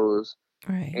flows.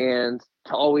 Right. And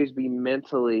to always be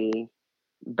mentally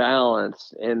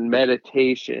balanced and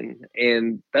meditation,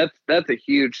 and that's a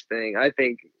huge thing. I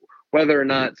think whether or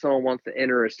not someone wants to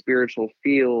enter a spiritual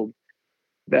field,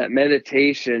 that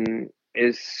meditation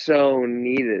is so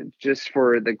needed just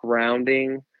for the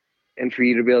grounding and for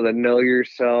you to be able to know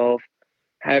yourself,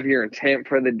 have your intent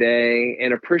for the day,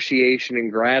 and appreciation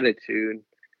and gratitude.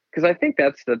 Because I think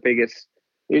that's the biggest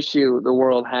issue the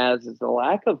world has, is the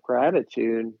lack of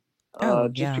gratitude. Oh,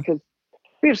 Just yeah. because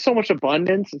we have so much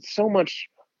abundance and so much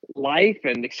life,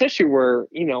 and especially we're,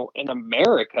 in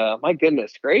America, my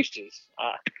goodness gracious,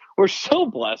 we're so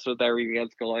blessed with everything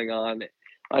that's going on.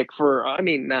 Like I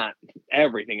mean, not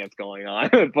everything that's going on,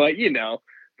 but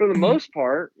for the Mhm. most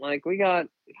part, like we got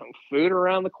food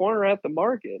around the corner at the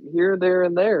market, here, there,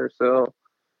 and there. So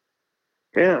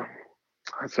yeah,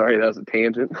 sorry, that was a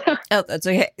tangent. Oh, that's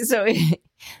okay. So,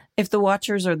 if the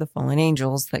Watchers are the fallen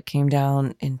angels that came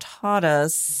down and taught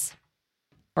us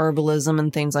herbalism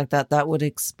and things like that, that would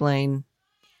explain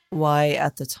why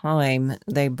at the time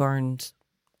they burned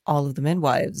all of the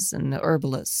midwives and the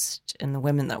herbalists and the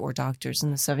women that were doctors in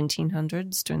the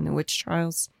 1700s during the witch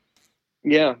trials.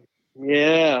 Yeah,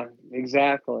 yeah,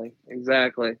 exactly,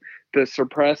 to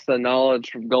suppress the knowledge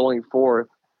from going forth.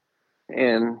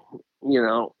 And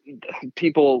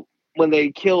people, when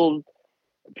they killed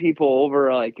people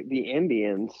over like the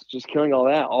Indians, just killing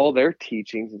all their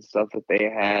teachings and stuff that they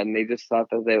had, and they just thought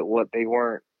that they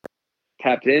weren't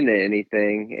tapped into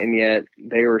anything, and yet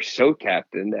they were so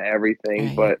tapped into everything.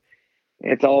 Right. But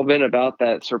it's all been about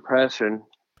that suppression,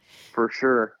 for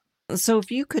sure. So,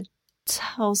 if you could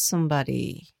tell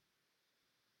somebody,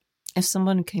 if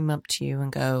someone came up to you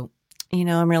and go,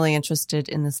 I'm really interested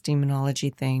in this demonology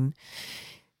thing,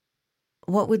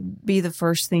 what would be the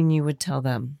first thing you would tell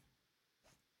them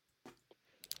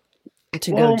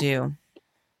to go Well, do?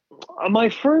 my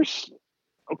first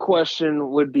question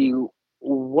would be,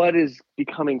 what is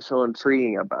becoming so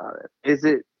intriguing about it?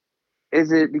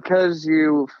 Is it because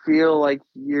you feel like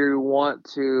you want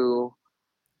to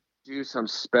do some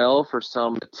spell for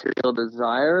some material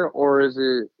desire, or is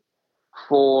it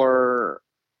for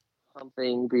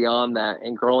something beyond that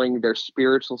and growing their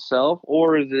spiritual self,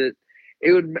 or is it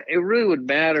really would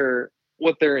matter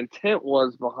what their intent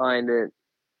was behind it,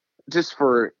 just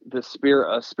for the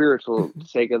spiritual Mhm.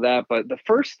 sake of that. But the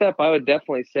first step I would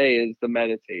definitely say is the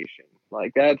meditation.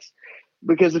 Like that's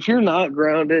because if you're not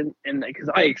grounded, and because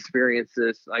I experienced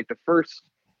this, like the first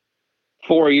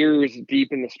 4 years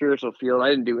deep in the spiritual field, I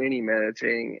didn't do any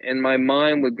meditating, and my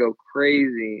mind would go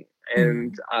crazy,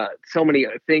 and Mm. so many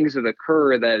things would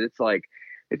occur that it's like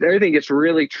everything gets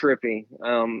really trippy.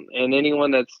 And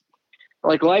anyone that's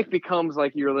like, life becomes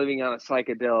like you're living on a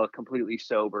psychedelic, completely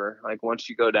sober. Like once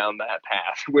you go down that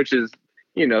path, which is,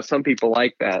 some people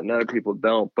like that and other people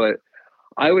don't. But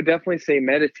I would definitely say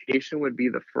meditation would be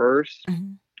the first,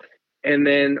 Mhm. and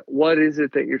then what is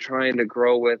it that you're trying to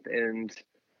grow with and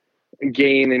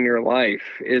gain in your life?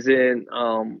 Is it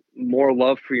more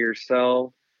love for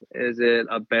yourself? Is it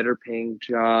a better paying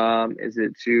job? Is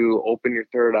it to open your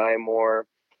third eye more?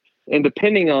 And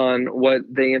depending on what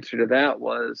the answer to that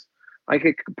was, I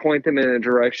could point them in a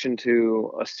direction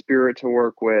to a spirit to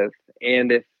work with.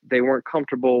 And if they weren't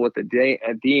comfortable with a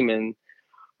demon,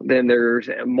 then there's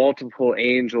multiple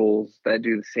angels that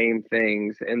do the same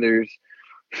things. And there's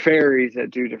fairies that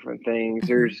do different things. Mhm.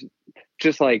 There's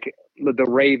just like the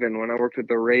Raven. When I worked with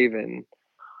the Raven,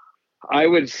 I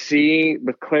would see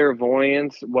with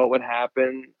clairvoyance what would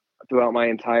happen throughout my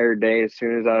entire day as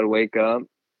soon as I would wake up.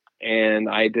 And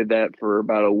I did that for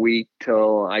about a week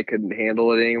till I couldn't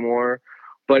handle it anymore.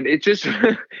 But it just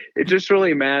it just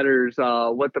really matters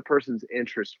what the person's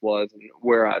interest was and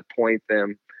where I'd point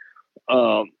them.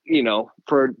 For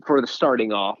the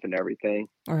starting off and everything.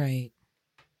 Right.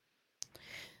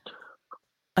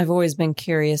 I've always been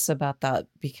curious about that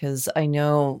because I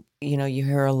know, you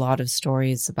hear a lot of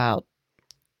stories about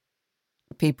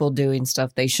people doing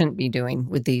stuff they shouldn't be doing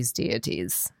with these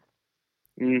deities.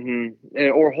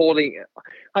 Or holding,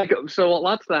 like, so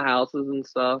lots of the houses and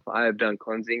stuff I've done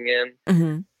cleansing in.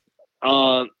 Hmm.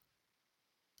 Um,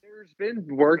 there's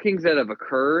been workings that have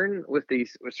occurred with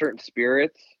certain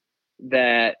spirits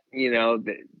that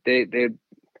they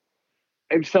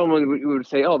if someone would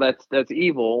say, "Oh, that's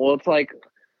evil." Well, it's like,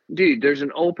 dude, there's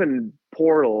an open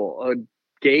portal, a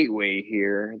gateway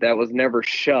here that was never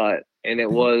shut, and it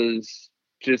was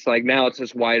just like now it's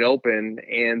just wide open,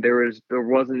 and there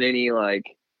wasn't any like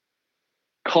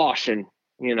caution.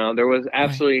 There was Right.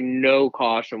 absolutely no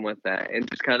caution with that, and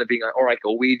just kind of being like, or like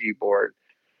a Ouija board.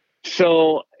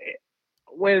 So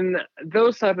when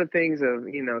those type of things of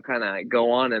kind of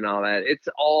go on and all that, it's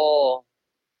all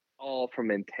from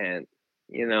intent.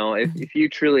 Mhm. If you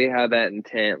truly have that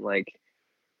intent, like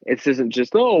it isn't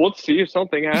just, oh, let's see if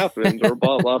something happens or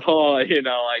blah blah blah.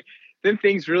 Like then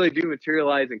things really do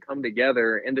materialize and come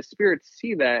together, and the spirits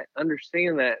see that,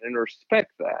 understand that, and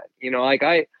respect that. Like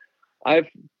I've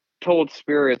told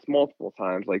spirits multiple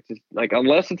times, like just like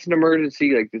unless it's an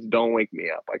emergency, like just don't wake me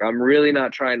up. Like I'm really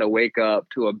not trying to wake up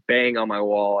to a bang on my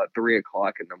wall at 3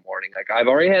 o'clock in the morning. Like I've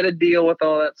already had to deal with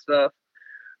all that stuff.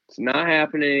 It's not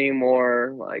happening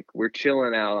anymore. Like we're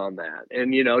chilling out on that.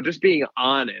 And just being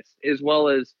honest as well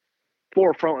as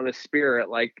forefront of the spirit,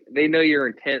 like they know your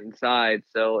intent inside.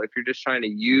 So if you're just trying to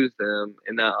use them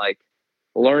and not like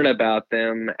learn about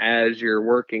them as you're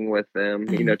working with them,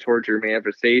 Mhm. towards your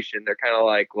manifestation, they're kind of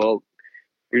like, well,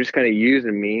 you're just kind of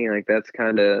using me. Like that's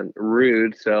kind of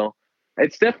rude. So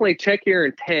it's definitely check your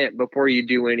intent before you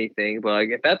do anything. But like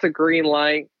if that's a green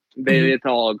light, then Mhm. it's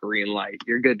all a green light.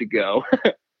 You're good to go.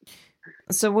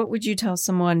 So, what would you tell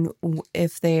someone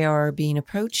if they are being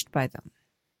approached by them?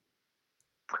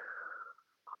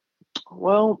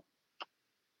 Well,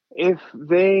 if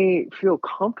they feel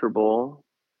comfortable,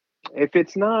 if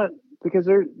it's not, because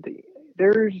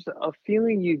there's a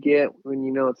feeling you get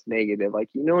when it's negative. Like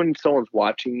when someone's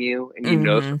watching you and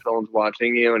Hmm. someone's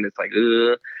watching you and it's like,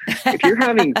 ugh. If you're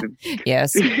having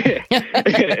Yes.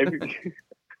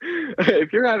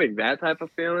 if you're having that type of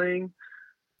feeling,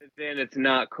 then it's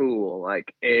not cool.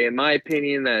 Like in my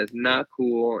opinion, that is not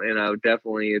cool, and I would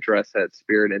definitely address that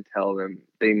spirit and tell them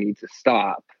they need to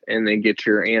stop, and then get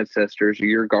your ancestors or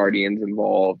your guardians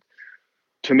involved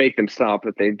to make them stop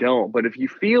if they don't. But if you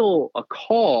feel a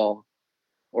call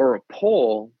or a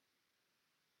pull,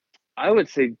 I would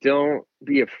say don't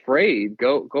be afraid.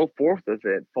 Go forth with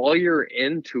it. Follow your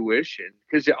intuition,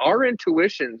 because our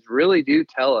intuitions really do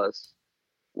tell us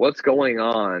what's going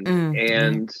on. Yeah.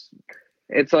 And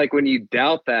it's like when you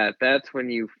doubt that, that's when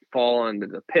you fall into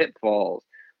the pitfalls.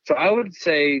 So I would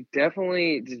say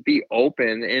definitely just be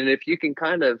open. And if you can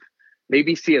kind of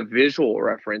maybe see a visual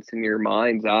reference in your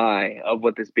mind's eye of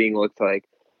what this being looks like,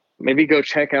 maybe go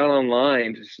check out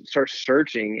online, just start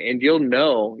searching, and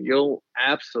you'll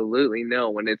absolutely know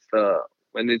when it's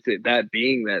that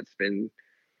being that's been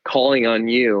calling on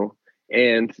you,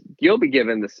 and you'll be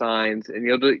given the signs, and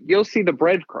you'll see the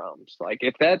breadcrumbs. Like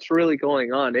if that's really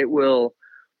going on, it will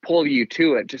pull you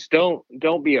to it. Just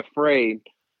don't be afraid,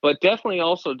 but definitely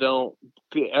also don't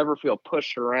ever feel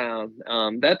pushed around.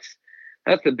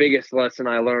 that's the biggest lesson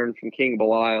I learned from King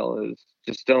Belial is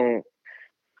just don't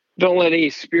let any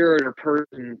spirit or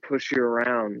person push you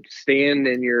around. Stand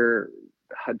in your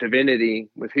divinity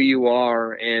with who you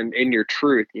are and in your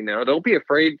truth. Don't be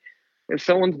afraid if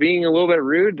someone's being a little bit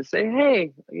rude to say,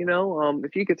 hey,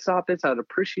 if you could stop this, I'd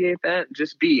appreciate that.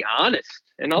 Just be honest.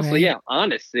 And also, Right. yeah,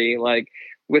 honesty, like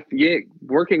with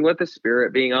working with the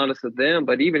spirit, being honest with them,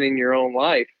 but even in your own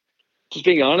life, just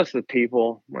being honest with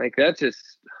people, like that's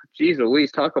just, geez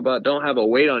Louise, talk about don't have a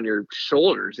weight on your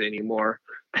shoulders anymore.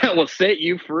 That will set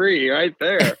you free right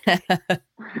there.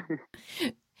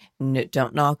 No,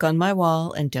 don't knock on my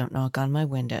wall and don't knock on my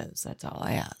windows. That's all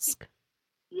I ask.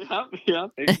 Yeah,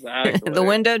 exactly. The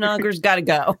window knocker's got to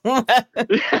go.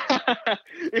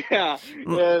 Yeah,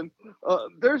 and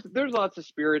there's lots of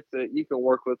spirits that you can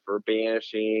work with for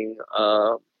banishing,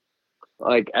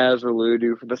 like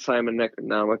Azraludu for the Simon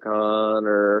Necronomicon,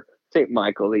 or Saint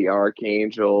Michael the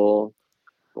Archangel,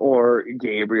 or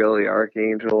Gabriel the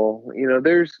Archangel.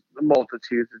 There's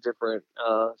multitudes of different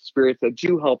spirits that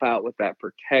do help out with that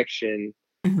protection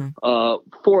Mhm.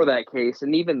 for that case.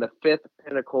 And even the fifth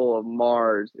pinnacle of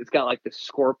Mars, it's got like the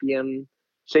scorpion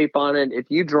shape on it. If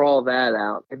you draw that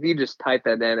out, if you just type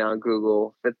that in on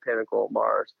Google, fifth pinnacle of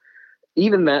Mars,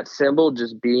 even that symbol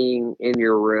just being in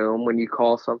your room when you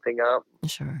call something up,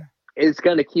 Sure. is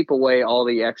going to keep away all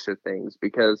the extra things,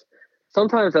 because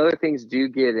sometimes other things do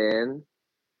get in,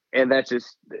 and that's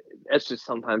just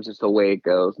sometimes just the way it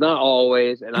goes. Not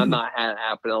always, and I've Mhm. not had it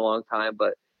happen in a long time,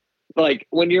 but like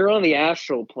when you're on the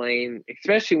astral plane,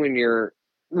 especially when you've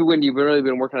really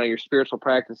been working on your spiritual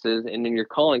practices and then you're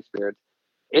calling spirits,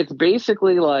 it's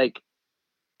basically like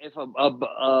if a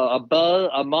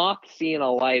moth seeing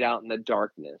a light out in the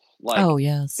darkness. Like Oh,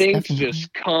 yes, things definitely.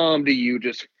 just come to you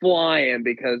just flying,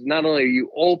 because not only are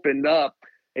you opened up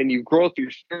and you grow through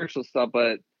your spiritual stuff,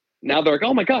 but now they're like,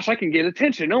 oh my gosh, I can get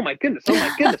attention. Oh my goodness. Oh my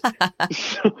goodness.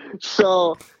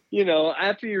 So,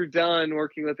 after you're done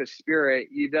working with a spirit,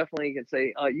 you definitely can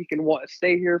say, you can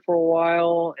stay here for a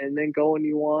while and then go when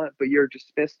you want, but you're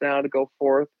dismissed now to go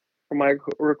forth for my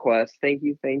request. Thank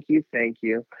you, thank you, thank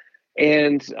you.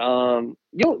 And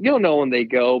you'll know when they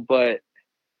go, but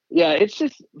yeah, it's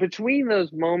just between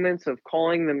those moments of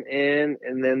calling them in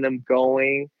and then them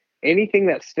going, anything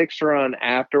that sticks around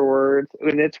afterwards,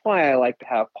 and it's why I like to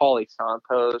have Palo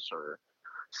Santos or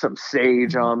some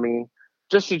sage Mhm. on me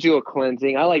just to do a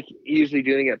cleansing. I like usually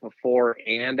doing it before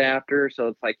and after. So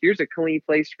it's like, here's a clean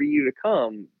place for you to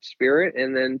come, spirit,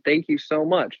 and then thank you so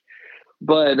much.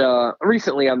 But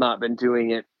recently I've not been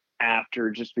doing it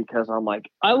after, just because I'm like,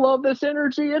 I love this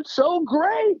energy. It's so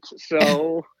great.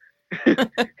 So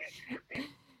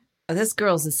This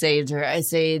girl's a sager. I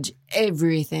sage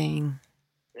everything.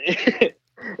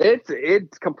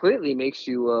 it completely makes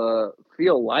you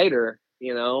feel lighter,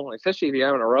 especially if you're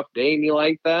having a rough day and you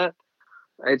like that.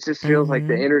 It just feels like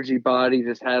the Hmm. energy body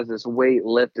just has this weight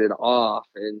lifted off.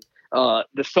 And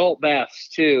the salt baths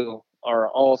too are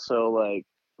also like,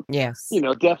 Yes.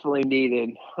 definitely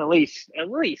needed at least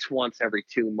once every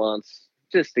 2 months,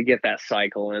 just to get that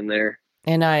cycle in there.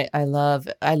 And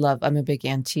I'm a big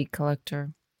antique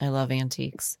collector. I love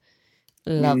antiques.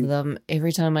 Love Mm. them.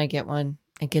 Every time I get one,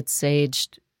 it gets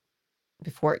saged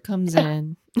before it comes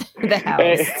in the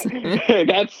house. Hey,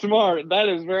 that's smart. That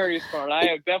is very smart. I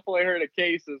have definitely heard of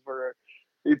cases where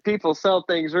people sell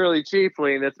things really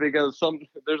cheaply, and it's because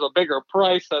there's a bigger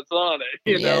price that's on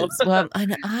it. Yes. Well,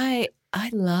 and I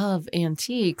love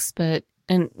antiques,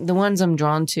 and the ones I'm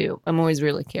drawn to, I'm always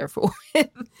really careful with.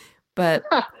 But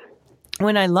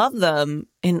when I love them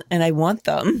and I want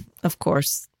them, of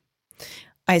course,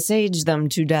 I sage them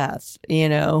to death,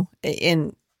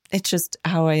 and it's just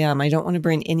how I am. I don't want to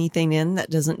bring anything in that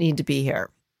doesn't need to be here.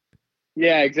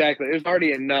 Yeah, exactly. There's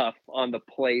already enough on the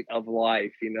plate of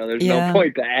life. There's no Yeah.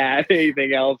 point to add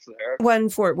anything else there. When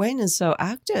Fort Wayne is so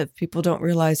active, people don't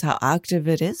realize how active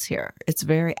it is here. It's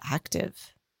very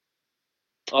active.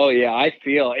 Oh yeah,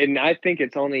 and I think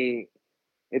it's only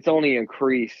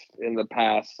increased in the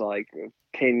past like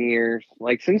 10 years.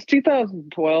 Like since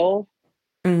 2012,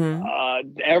 Hmm.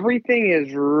 everything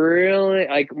is really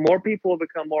like more people have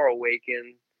become more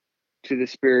awakened to the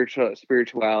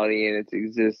spirituality and its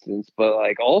existence, but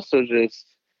like also just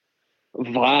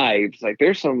vibes. Like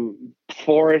there's some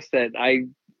forest that I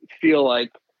feel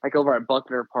like over at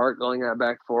Buckner Park, going that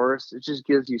back forest, it just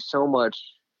gives you so much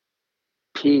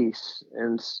peace,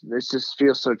 and it just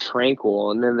feels so tranquil.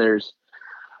 And then there's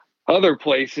other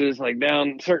places like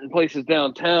certain places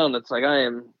downtown. It's like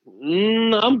I'm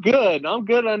good. I'm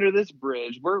good under this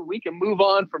bridge. We can move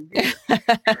on from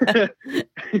here.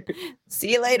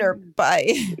 See you later.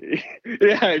 Bye.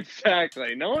 Yeah,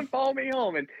 exactly. No one followed me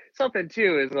home. And something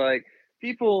too is like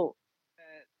people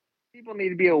people need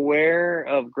to be aware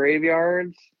of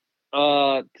graveyards,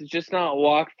 to just not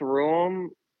walk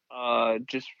through them,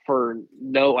 just for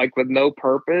no, like with no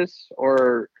purpose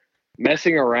or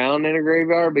messing around in a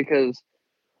graveyard, because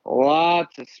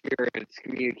lots of spirits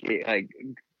communicate, like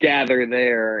gather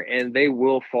there, and they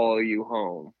will follow you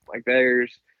home. Like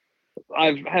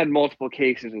I've had multiple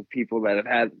cases of people that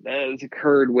has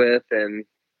occurred with, and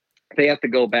they have to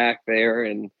go back there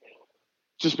and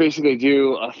just basically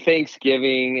do a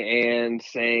Thanksgiving and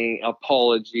saying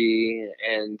apology,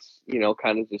 and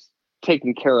kind of just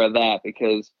taking care of that,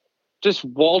 because just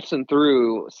waltzing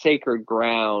through sacred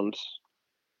ground,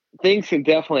 things can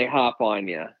definitely hop on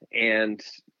you. And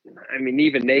I mean,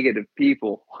 even negative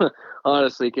people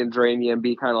honestly can drain you and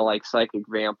be kind of like psychic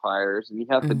vampires, and you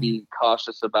have to Mm. be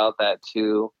cautious about that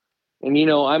too. And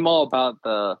I'm all about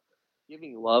the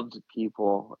giving love to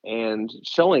people and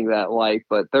showing that light,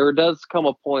 but there does come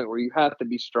a point where you have to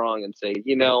be strong and say,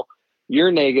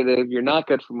 you're negative, you're not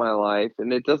good for my life,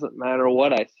 and it doesn't matter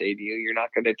what I say to you, you're not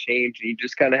going to change. You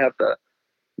just kind of have to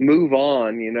move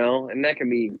on, and that can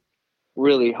be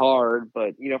really hard.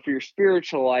 But for your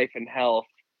spiritual life and health,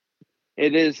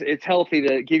 it's healthy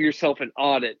to give yourself an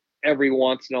audit every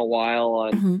once in a while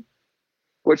on Mhm.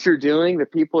 what you're doing, the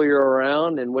people you're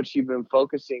around, and what you've been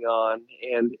focusing on,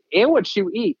 and what you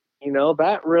eat.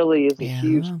 That really is a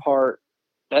huge Yeah. part.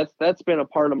 That's been a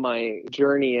part of my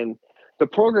journey. And the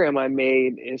program I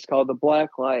made is called the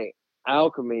Black Light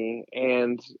Alchemy,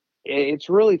 and it's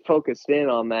really focused in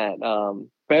on that,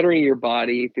 bettering your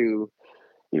body through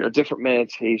different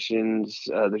meditations.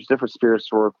 There's different spirits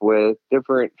to work with,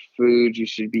 different foods you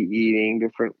should be eating,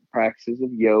 different practices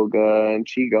of yoga and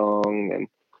qigong, and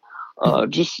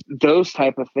just those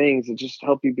type of things that just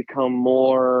help you become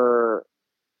more,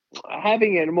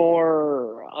 having a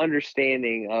more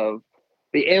understanding of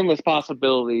the endless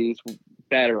possibilities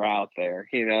that are out there.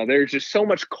 There's just so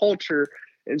much culture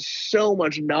and so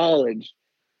much knowledge,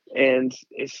 and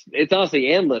it's honestly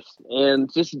endless. And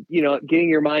just getting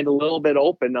your mind a little bit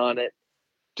open on it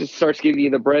just starts giving you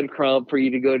the breadcrumb for you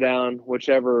to go down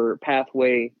whichever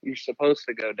pathway you're supposed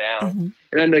to go down. Mhm.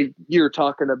 And I know you were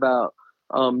talking about,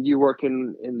 you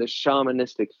working in the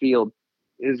shamanistic field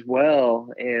as well,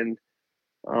 and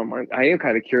I am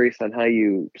kind of curious on how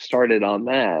you started on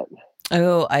that.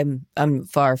 Oh, I'm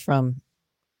far from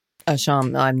a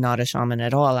shaman. I'm not a shaman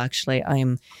at all, actually.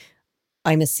 I'm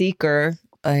a seeker.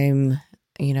 I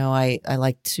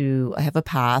like to, I have a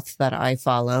path that I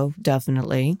follow,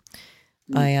 definitely.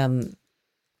 I Mm, am,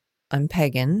 I'm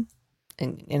pagan,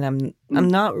 and I'm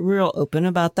mm, not real open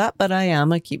about that, but I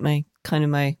am. I keep my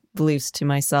beliefs to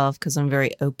myself because I'm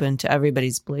very open to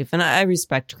everybody's belief. And I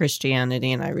respect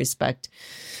Christianity, and I respect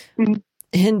mm.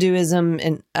 Hinduism,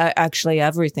 and actually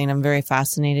everything. I'm very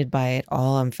fascinated by it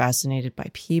all. I'm fascinated by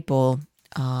people.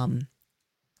 Um,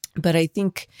 but I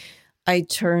think I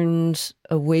turned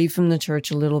away from the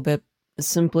church a little bit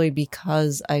simply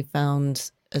because I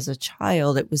found as a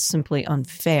child it was simply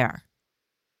unfair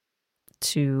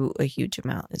to a huge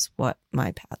amount, is what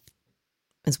my path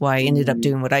is, why I ended up Mm,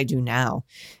 doing what I do now.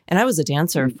 And I was a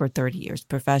dancer mm. for 30 years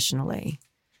professionally.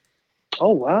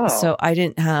 Oh wow. So I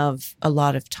didn't have a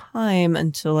lot of time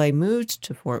until I moved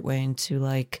to Fort Wayne to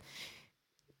like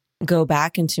go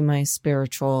back into my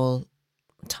spiritual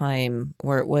time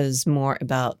where it was more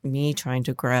about me trying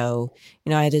to grow.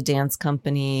 I had a dance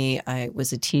company. I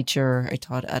was a teacher. I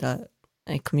taught at a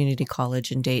community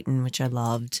college in Dayton, which I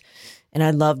loved. And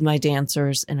I loved my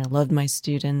dancers and I loved my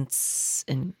students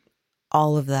and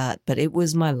all of that. But it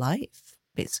was my life,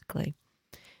 basically.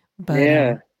 But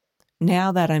Yeah.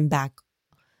 now that I'm back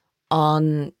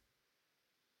on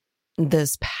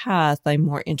this path, I'm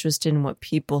more interested in what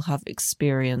people have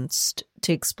experienced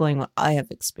to explain what I have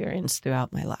experienced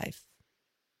throughout my life.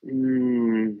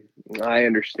 Mm, I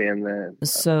understand that.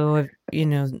 So,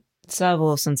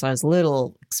 several since I was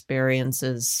little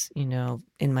experiences,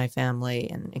 in my family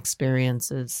and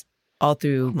experiences all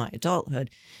through my adulthood.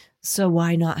 So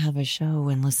why not have a show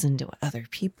and listen to what other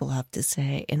people have to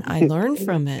say? And I learn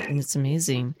from it, and it's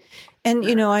amazing. And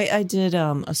I did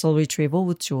a soul retrieval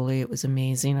with Julie. It was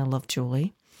amazing. I love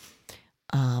Julie.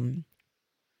 Um,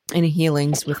 and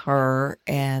healings with her,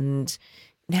 and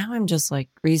now I'm just like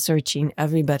researching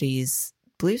everybody's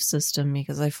belief system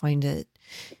because I find it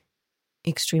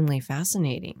extremely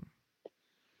fascinating.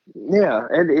 Yeah,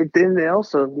 and it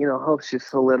also helps you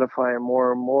solidify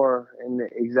more and more in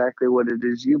exactly what it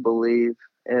is you believe,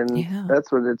 and Yeah.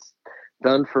 that's what it's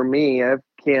done for me. I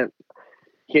can't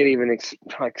can't even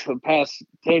like the past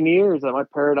 10 years that my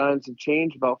paradigms have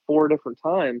changed about 4 different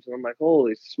times. And I'm like,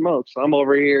 holy smokes. I'm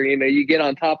over here, you get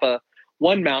on top of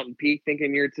one mountain peak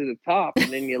thinking you're to the top,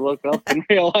 and then you look up and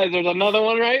realize there's another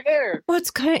one right there. Well,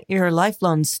 it's kind of, you're a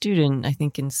lifelong student, I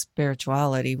think, in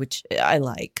spirituality, which I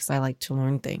like because I like to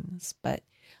learn things. But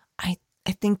I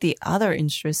think the other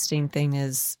interesting thing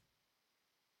is,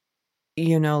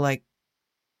 like,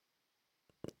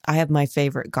 I have my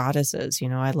favorite goddesses.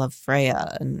 I love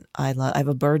Freya, and I have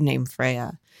a bird named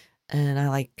Freya, and I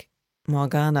like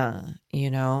Morgana.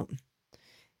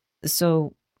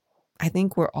 So I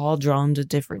think we're all drawn to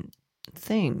different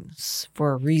things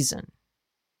for a reason.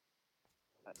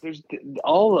 There's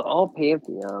all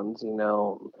pantheons,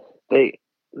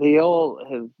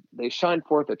 they shine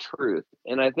forth a truth,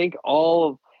 and I think all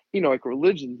of like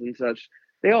religions and such,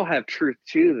 they all have truth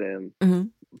to them. Mm-hmm.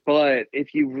 But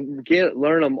if you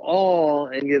learn them all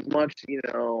and get much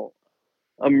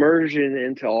immersion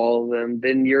into all of them,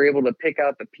 then you're able to pick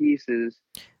out the pieces,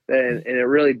 and it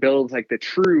really builds like the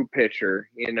true picture.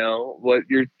 What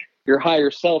your higher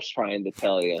self's trying to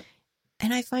tell you.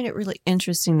 And I find it really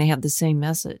interesting they have the same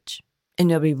message, and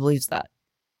nobody believes that.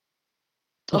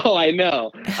 Oh, I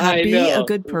know. Be a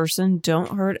good person.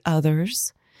 Don't hurt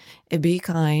others. Be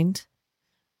kind.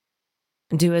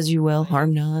 Do as you will,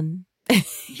 harm none.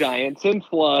 Giants and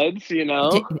floods,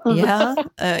 Yeah.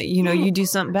 You do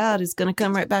something bad, it's going to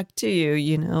come right back to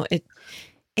you.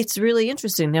 It's really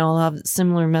interesting. They all have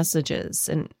similar messages,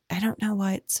 and I don't know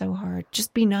why it's so hard.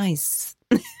 Just be nice.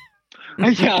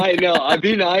 Yeah, I know.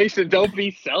 Be nice and don't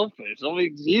be selfish.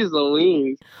 Geez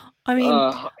Louise. I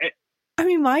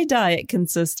mean, my diet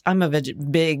consists. I'm a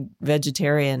big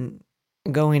vegetarian,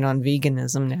 going on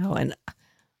veganism now, and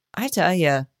I tell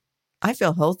you, I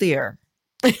feel healthier.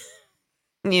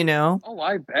 Oh,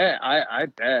 I bet. I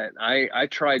bet. I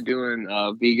tried doing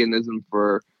veganism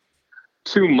for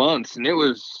 2 months, and it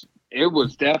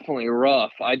was definitely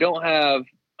rough. I don't have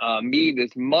meat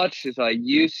as much as I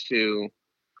used to,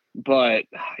 but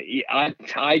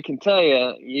I can tell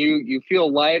you, you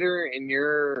feel lighter, and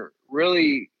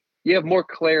you have more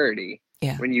clarity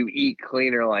when you eat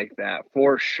cleaner like that,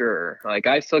 for sure. Like,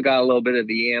 I still got a little bit of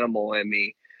the animal in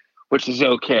me, which is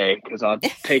okay because I'll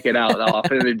take it out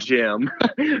off in the gym.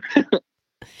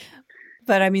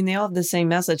 But I mean, they all have the same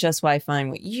message. That's why I find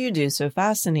what you do so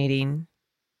fascinating,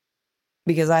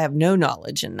 because I have no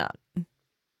knowledge in that.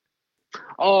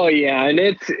 Oh yeah,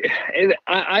 and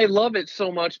I love it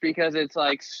so much because it's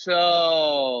like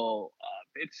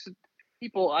it's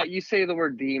people. You say the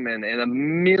word demon, and a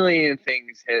million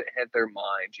things hit their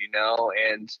mind,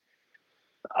 and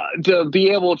to be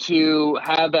able to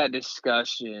have that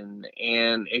discussion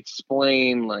and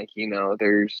explain, like,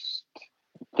 there's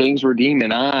things were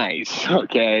demonized,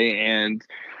 okay, and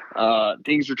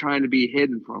things are trying to be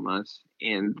hidden from us,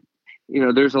 and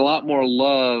there's a lot more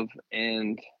love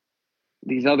and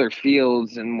these other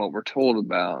fields and what we're told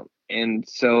about. And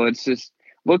so it's just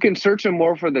searching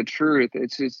more for the truth.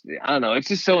 It's just, I don't know, it's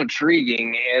just so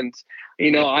intriguing. And,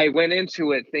 I went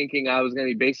into it thinking I was going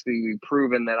to basically be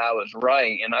proven that I was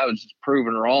right. And I was just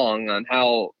proven wrong on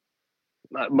how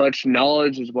much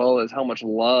knowledge as well as how much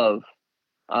love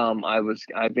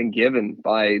I've been given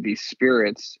by these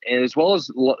spirits, and as well as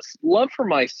love for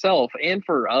myself and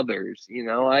for others.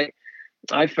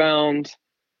 I found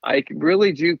I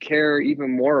really do care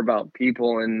even more about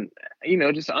people, and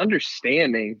just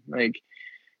understanding, like,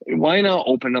 why not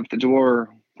open up the door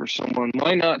for someone?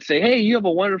 Why not say, hey, you have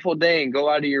a wonderful day, and go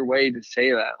out of your way to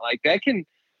say that? Like, that can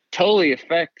totally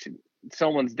affect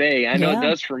someone's day. I know it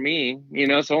does for me.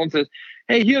 Someone says,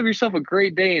 hey, you have yourself a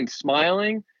great day, and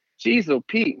smiling. Jeez,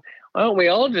 Pete, why don't we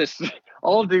all just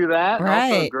all do that? Right.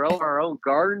 And also grow our own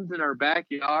gardens in our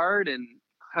backyard and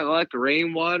collect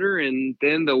rainwater, and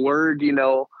then the word,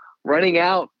 running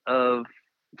out of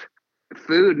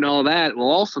food and all that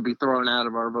will also be thrown out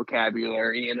of our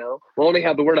vocabulary. We'll only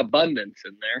have the word abundance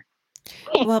in there.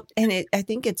 Well, and I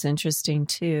think it's interesting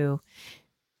too.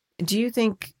 Do you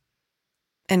think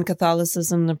in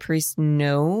Catholicism the priests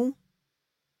know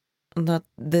that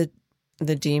the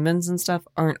demons and stuff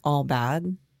aren't all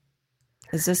bad?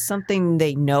 Is this something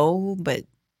they know, but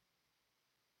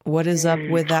what is up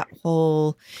with that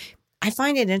whole... I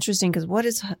find it interesting because what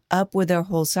is up with their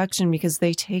whole section? Because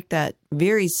they take that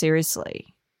very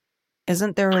seriously.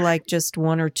 Isn't there like just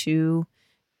one or two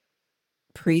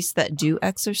priests that do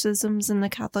exorcisms in the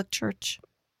Catholic Church?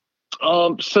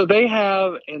 So they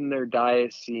have in their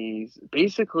diocese,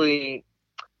 basically,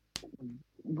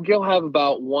 you'll have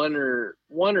about one or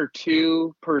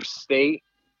two per state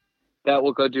that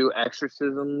will go do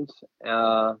exorcisms,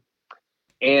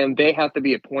 and they have to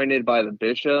be appointed by the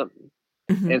bishop.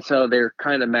 Mhm. And so they're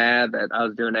kind of mad that I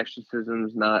was doing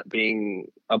exorcisms, not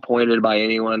being appointed by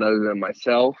anyone other than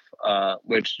myself,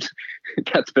 which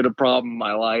that's been a problem in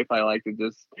my life. I like to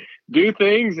just do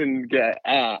things and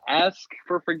ask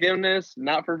for forgiveness,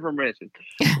 not for permission.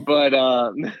 But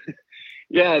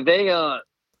yeah, they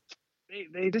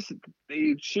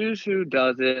choose who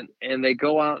does it, and they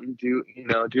go out and do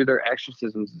their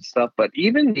exorcisms and stuff. But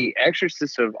even the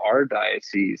exorcist of our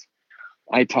diocese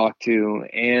I talked to,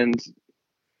 and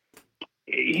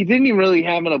he didn't even really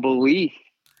have a belief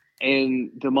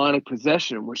in demonic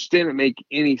possession, which didn't make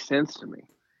any sense to me.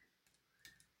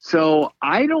 So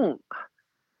I don't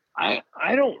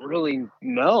really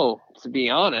know, to be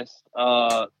honest.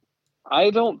 I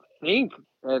don't think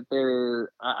that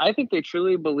I think they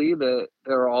truly believe that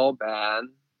they're all bad.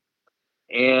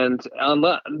 And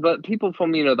but people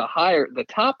from the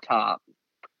top,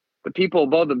 the people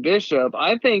above the bishop,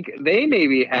 I think they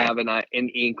maybe have an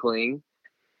inkling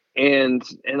and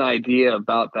an idea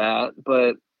about that,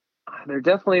 but they're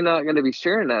definitely not going to be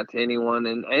sharing that to anyone.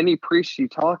 And any priest you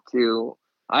talk to,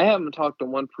 I haven't talked to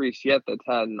one priest yet that's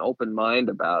had an open mind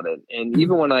about it. And Mhm.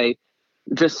 even when I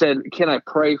just said, "Can I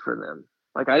pray for them?"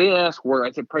 Like, I didn't ask where.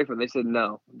 I said, "Pray for them." They said,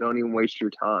 "No, don't even waste your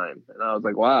time." And I was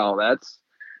like, "Wow, that's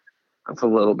a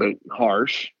little bit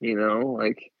harsh, you know."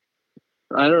 Like,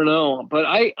 I don't know, but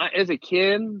I as a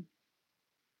kid,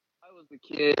 I was the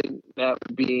kid that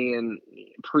would be in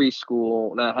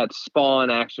preschool that had Spawn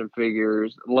action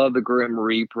figures, loved the Grim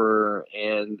Reaper,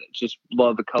 and just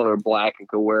loved the color black and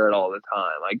could wear it all the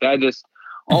time. Like, I just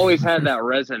always had that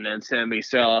resonance in me.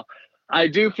 So I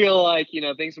do feel like,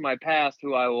 things in my past,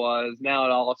 who I was, now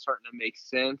it all starting to make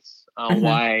sense on Mhm.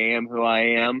 why I am who I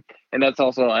am. And that's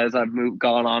also as I've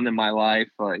gone on in my life,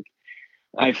 like,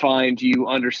 I find you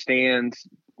understand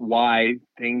why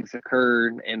things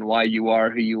occurred and why you are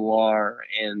who you are,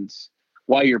 and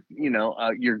why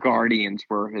your guardians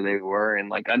were who they were, and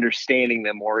like understanding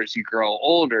them more as you grow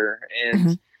older. And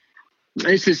Mhm.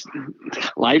 it's just,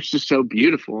 life's just so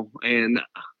beautiful. And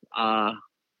uh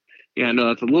yeah, I know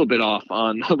that's a little bit off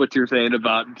on what you're saying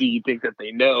about, do you think that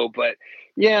they know? But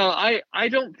yeah, I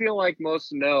don't feel like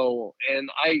most know. And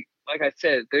like I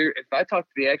said, if I talked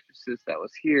to the exorcist that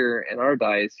was here in our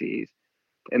diocese,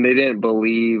 and they didn't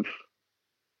believe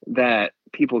that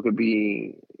people could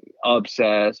be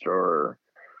obsessed or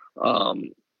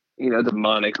um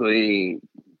demonically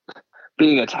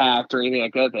being attacked or anything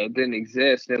like that, that didn't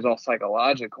exist, it was all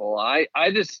psychological. I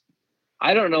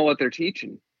don't know what they're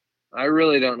teaching. I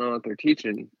really don't know what they're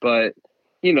teaching. But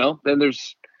then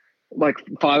there's like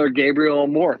Father Gabriel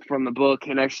Amorth from the book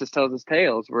And Exorcist Tells His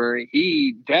Tales, where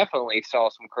he definitely saw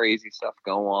some crazy stuff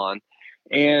go on.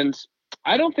 And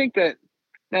I don't think that,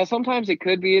 now sometimes it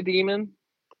could be a demon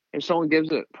if someone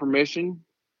gives it permission.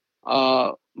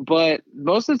 But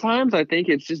most of the times I think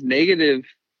it's just negative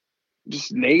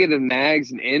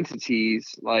nags and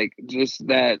entities, like, just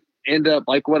that end up,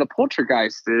 like what a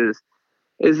poltergeist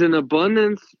is an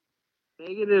abundance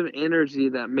negative energy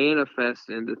that manifests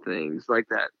into things like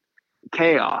that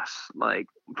chaos. Like,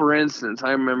 for instance,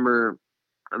 I remember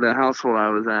the household I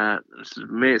was at, this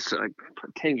is like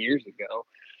 10 years ago.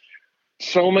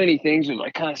 So many things would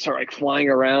like kind of start like flying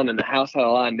around, and the house had a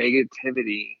lot of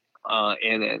negativity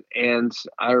in it. And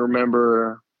I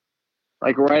remember,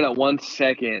 like, right at 1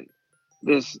 second,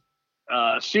 this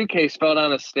suitcase fell down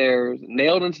the stairs,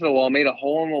 nailed into the wall, made a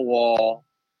hole in the wall,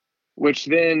 which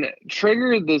then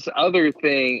triggered this other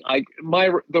thing, like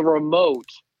the remote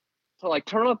to like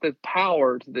turn off the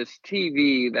power to this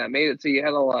TV that made it so you had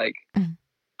to like Mhm.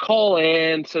 call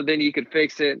in so then you could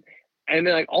fix it. And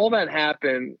then like all that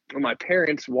happened when my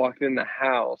parents walked in the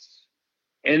house.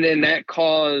 And then that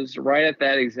caused, right at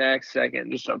that exact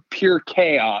second, just a pure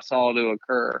chaos all to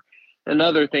occur. And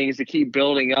other things to keep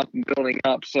building up and building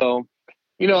up. So,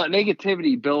 that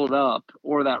negativity build up,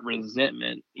 or that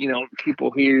resentment,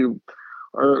 people who you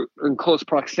are in close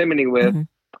proximity with, Mhm.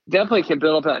 definitely can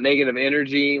build up that negative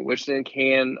energy, which then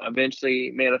can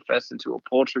eventually manifest into a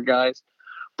poltergeist.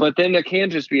 But then there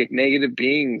can just be negative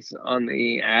beings on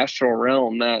the astral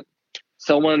realm that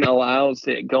someone allows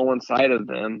to go inside of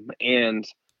them, and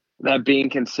that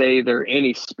being can say they're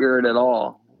any spirit at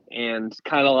all, and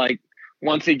kind of like,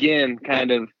 once again, kind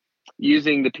of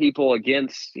using the people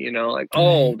against, like,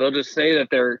 oh, Right. they'll just say that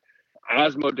they're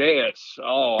Asmodeus.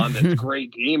 Oh, I'm this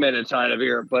great demon inside of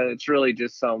here, but it's really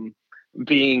just some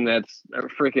being that's a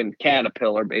freaking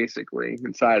caterpillar basically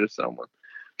inside of someone.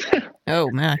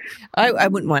 Oh man, I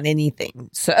wouldn't want anything.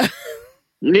 So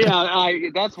Yeah, I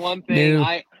that's one thing.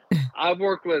 no. I've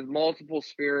worked with multiple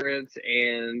spirits,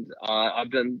 and I've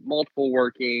done multiple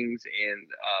workings, and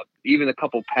even a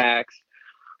couple packs.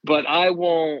 But I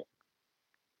won't.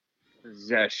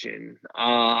 possession.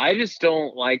 I just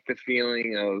don't like the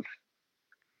feeling of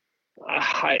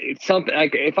it's something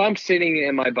like if I'm sitting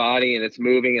in my body and it's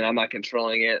moving and I'm not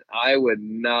controlling it, I would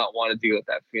not want to deal with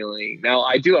that feeling. Now,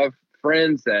 I do have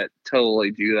friends that totally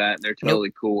do that and they're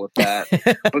totally cool with that.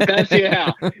 But that's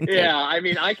yeah. I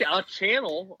mean, I'll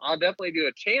channel. I'll definitely do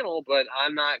a channel, but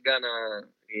I'm not gonna.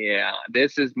 Yeah,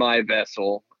 this is my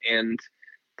vessel, and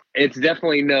it's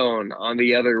definitely known on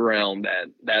the other realm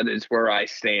that is where I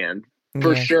stand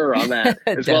for sure on that,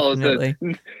 as well as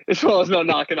no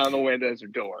knocking on the windows or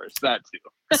doors. That too.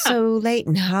 So,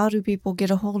 Leighton, how do people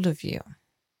get a hold of you?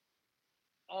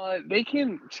 They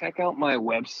can check out my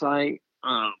website,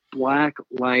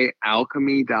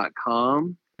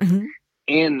 blacklightalchemy.com. Mm-hmm.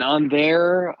 And on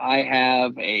there, I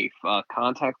have a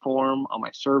contact form on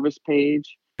my service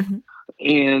page. Mm-hmm.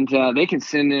 And they can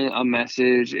send in a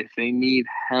message if they need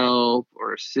help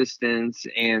or assistance.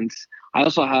 And I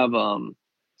also have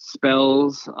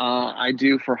spells I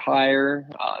do for hire.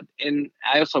 And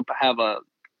I also have a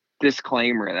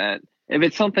disclaimer that if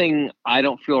it's something I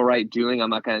don't feel right doing, I'm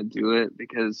not going to do it,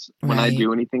 because when I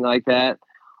do anything like that,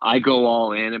 I go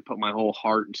all in and put my whole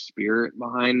heart and spirit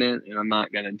behind it, and I'm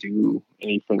not going to do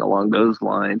anything along those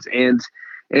lines. And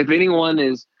if anyone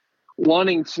is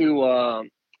wanting to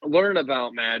learn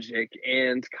about magic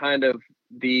and kind of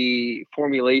the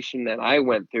formulation that I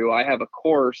went through, I have a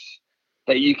course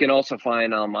that you can also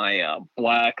find on my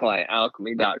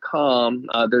blacklightalchemy.com.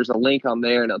 There's a link on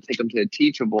there, and I'll take them to a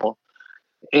Teachable.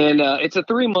 And it's a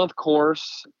 3-month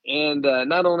course. And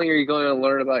not only are you going to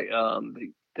learn about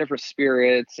the different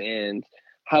spirits and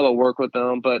how to work with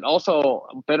them, but also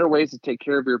better ways to take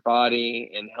care of your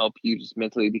body and help you just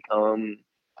mentally become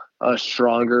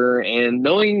stronger, and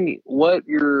knowing what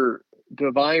your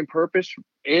divine purpose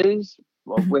is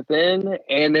within,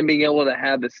 and then being able to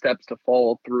have the steps to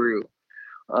follow through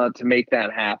to make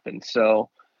that happen.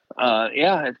 So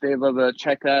if they'd love to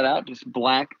check that out, just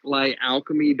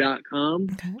blacklightalchemy.com.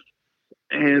 Okay.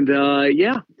 And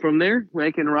from there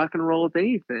I can rock and roll with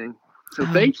anything. So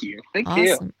thank you.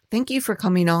 Awesome. Thank you for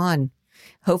coming on.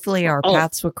 Hopefully our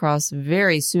paths will cross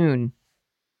very soon.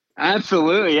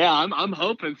 Absolutely. Yeah, I'm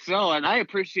hoping so. And I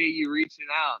appreciate you reaching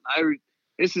out.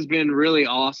 This has been really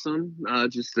awesome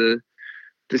just to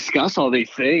discuss all these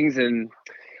things, and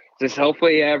just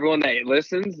hopefully everyone that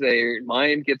listens, their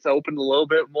mind gets opened a little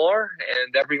bit more,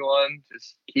 and everyone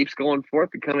just keeps going forth,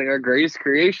 becoming our greatest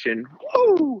creation.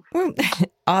 Woo!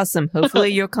 Awesome. Hopefully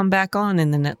you'll come back on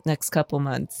in the next couple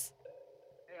months.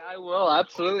 I will.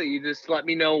 Absolutely. You just let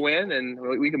me know when, and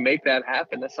we can make that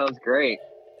happen. That sounds great.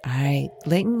 All right,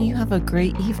 Leighton, you have a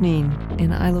great evening,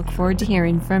 and I look forward to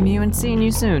hearing from you and seeing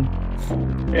you soon.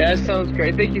 Yeah, that sounds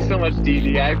great. Thank you so much,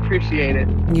 Dee. I appreciate it.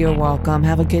 You're welcome.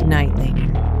 Have a good night,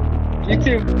 Leighton. You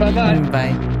too. Bye-bye.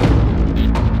 Bye.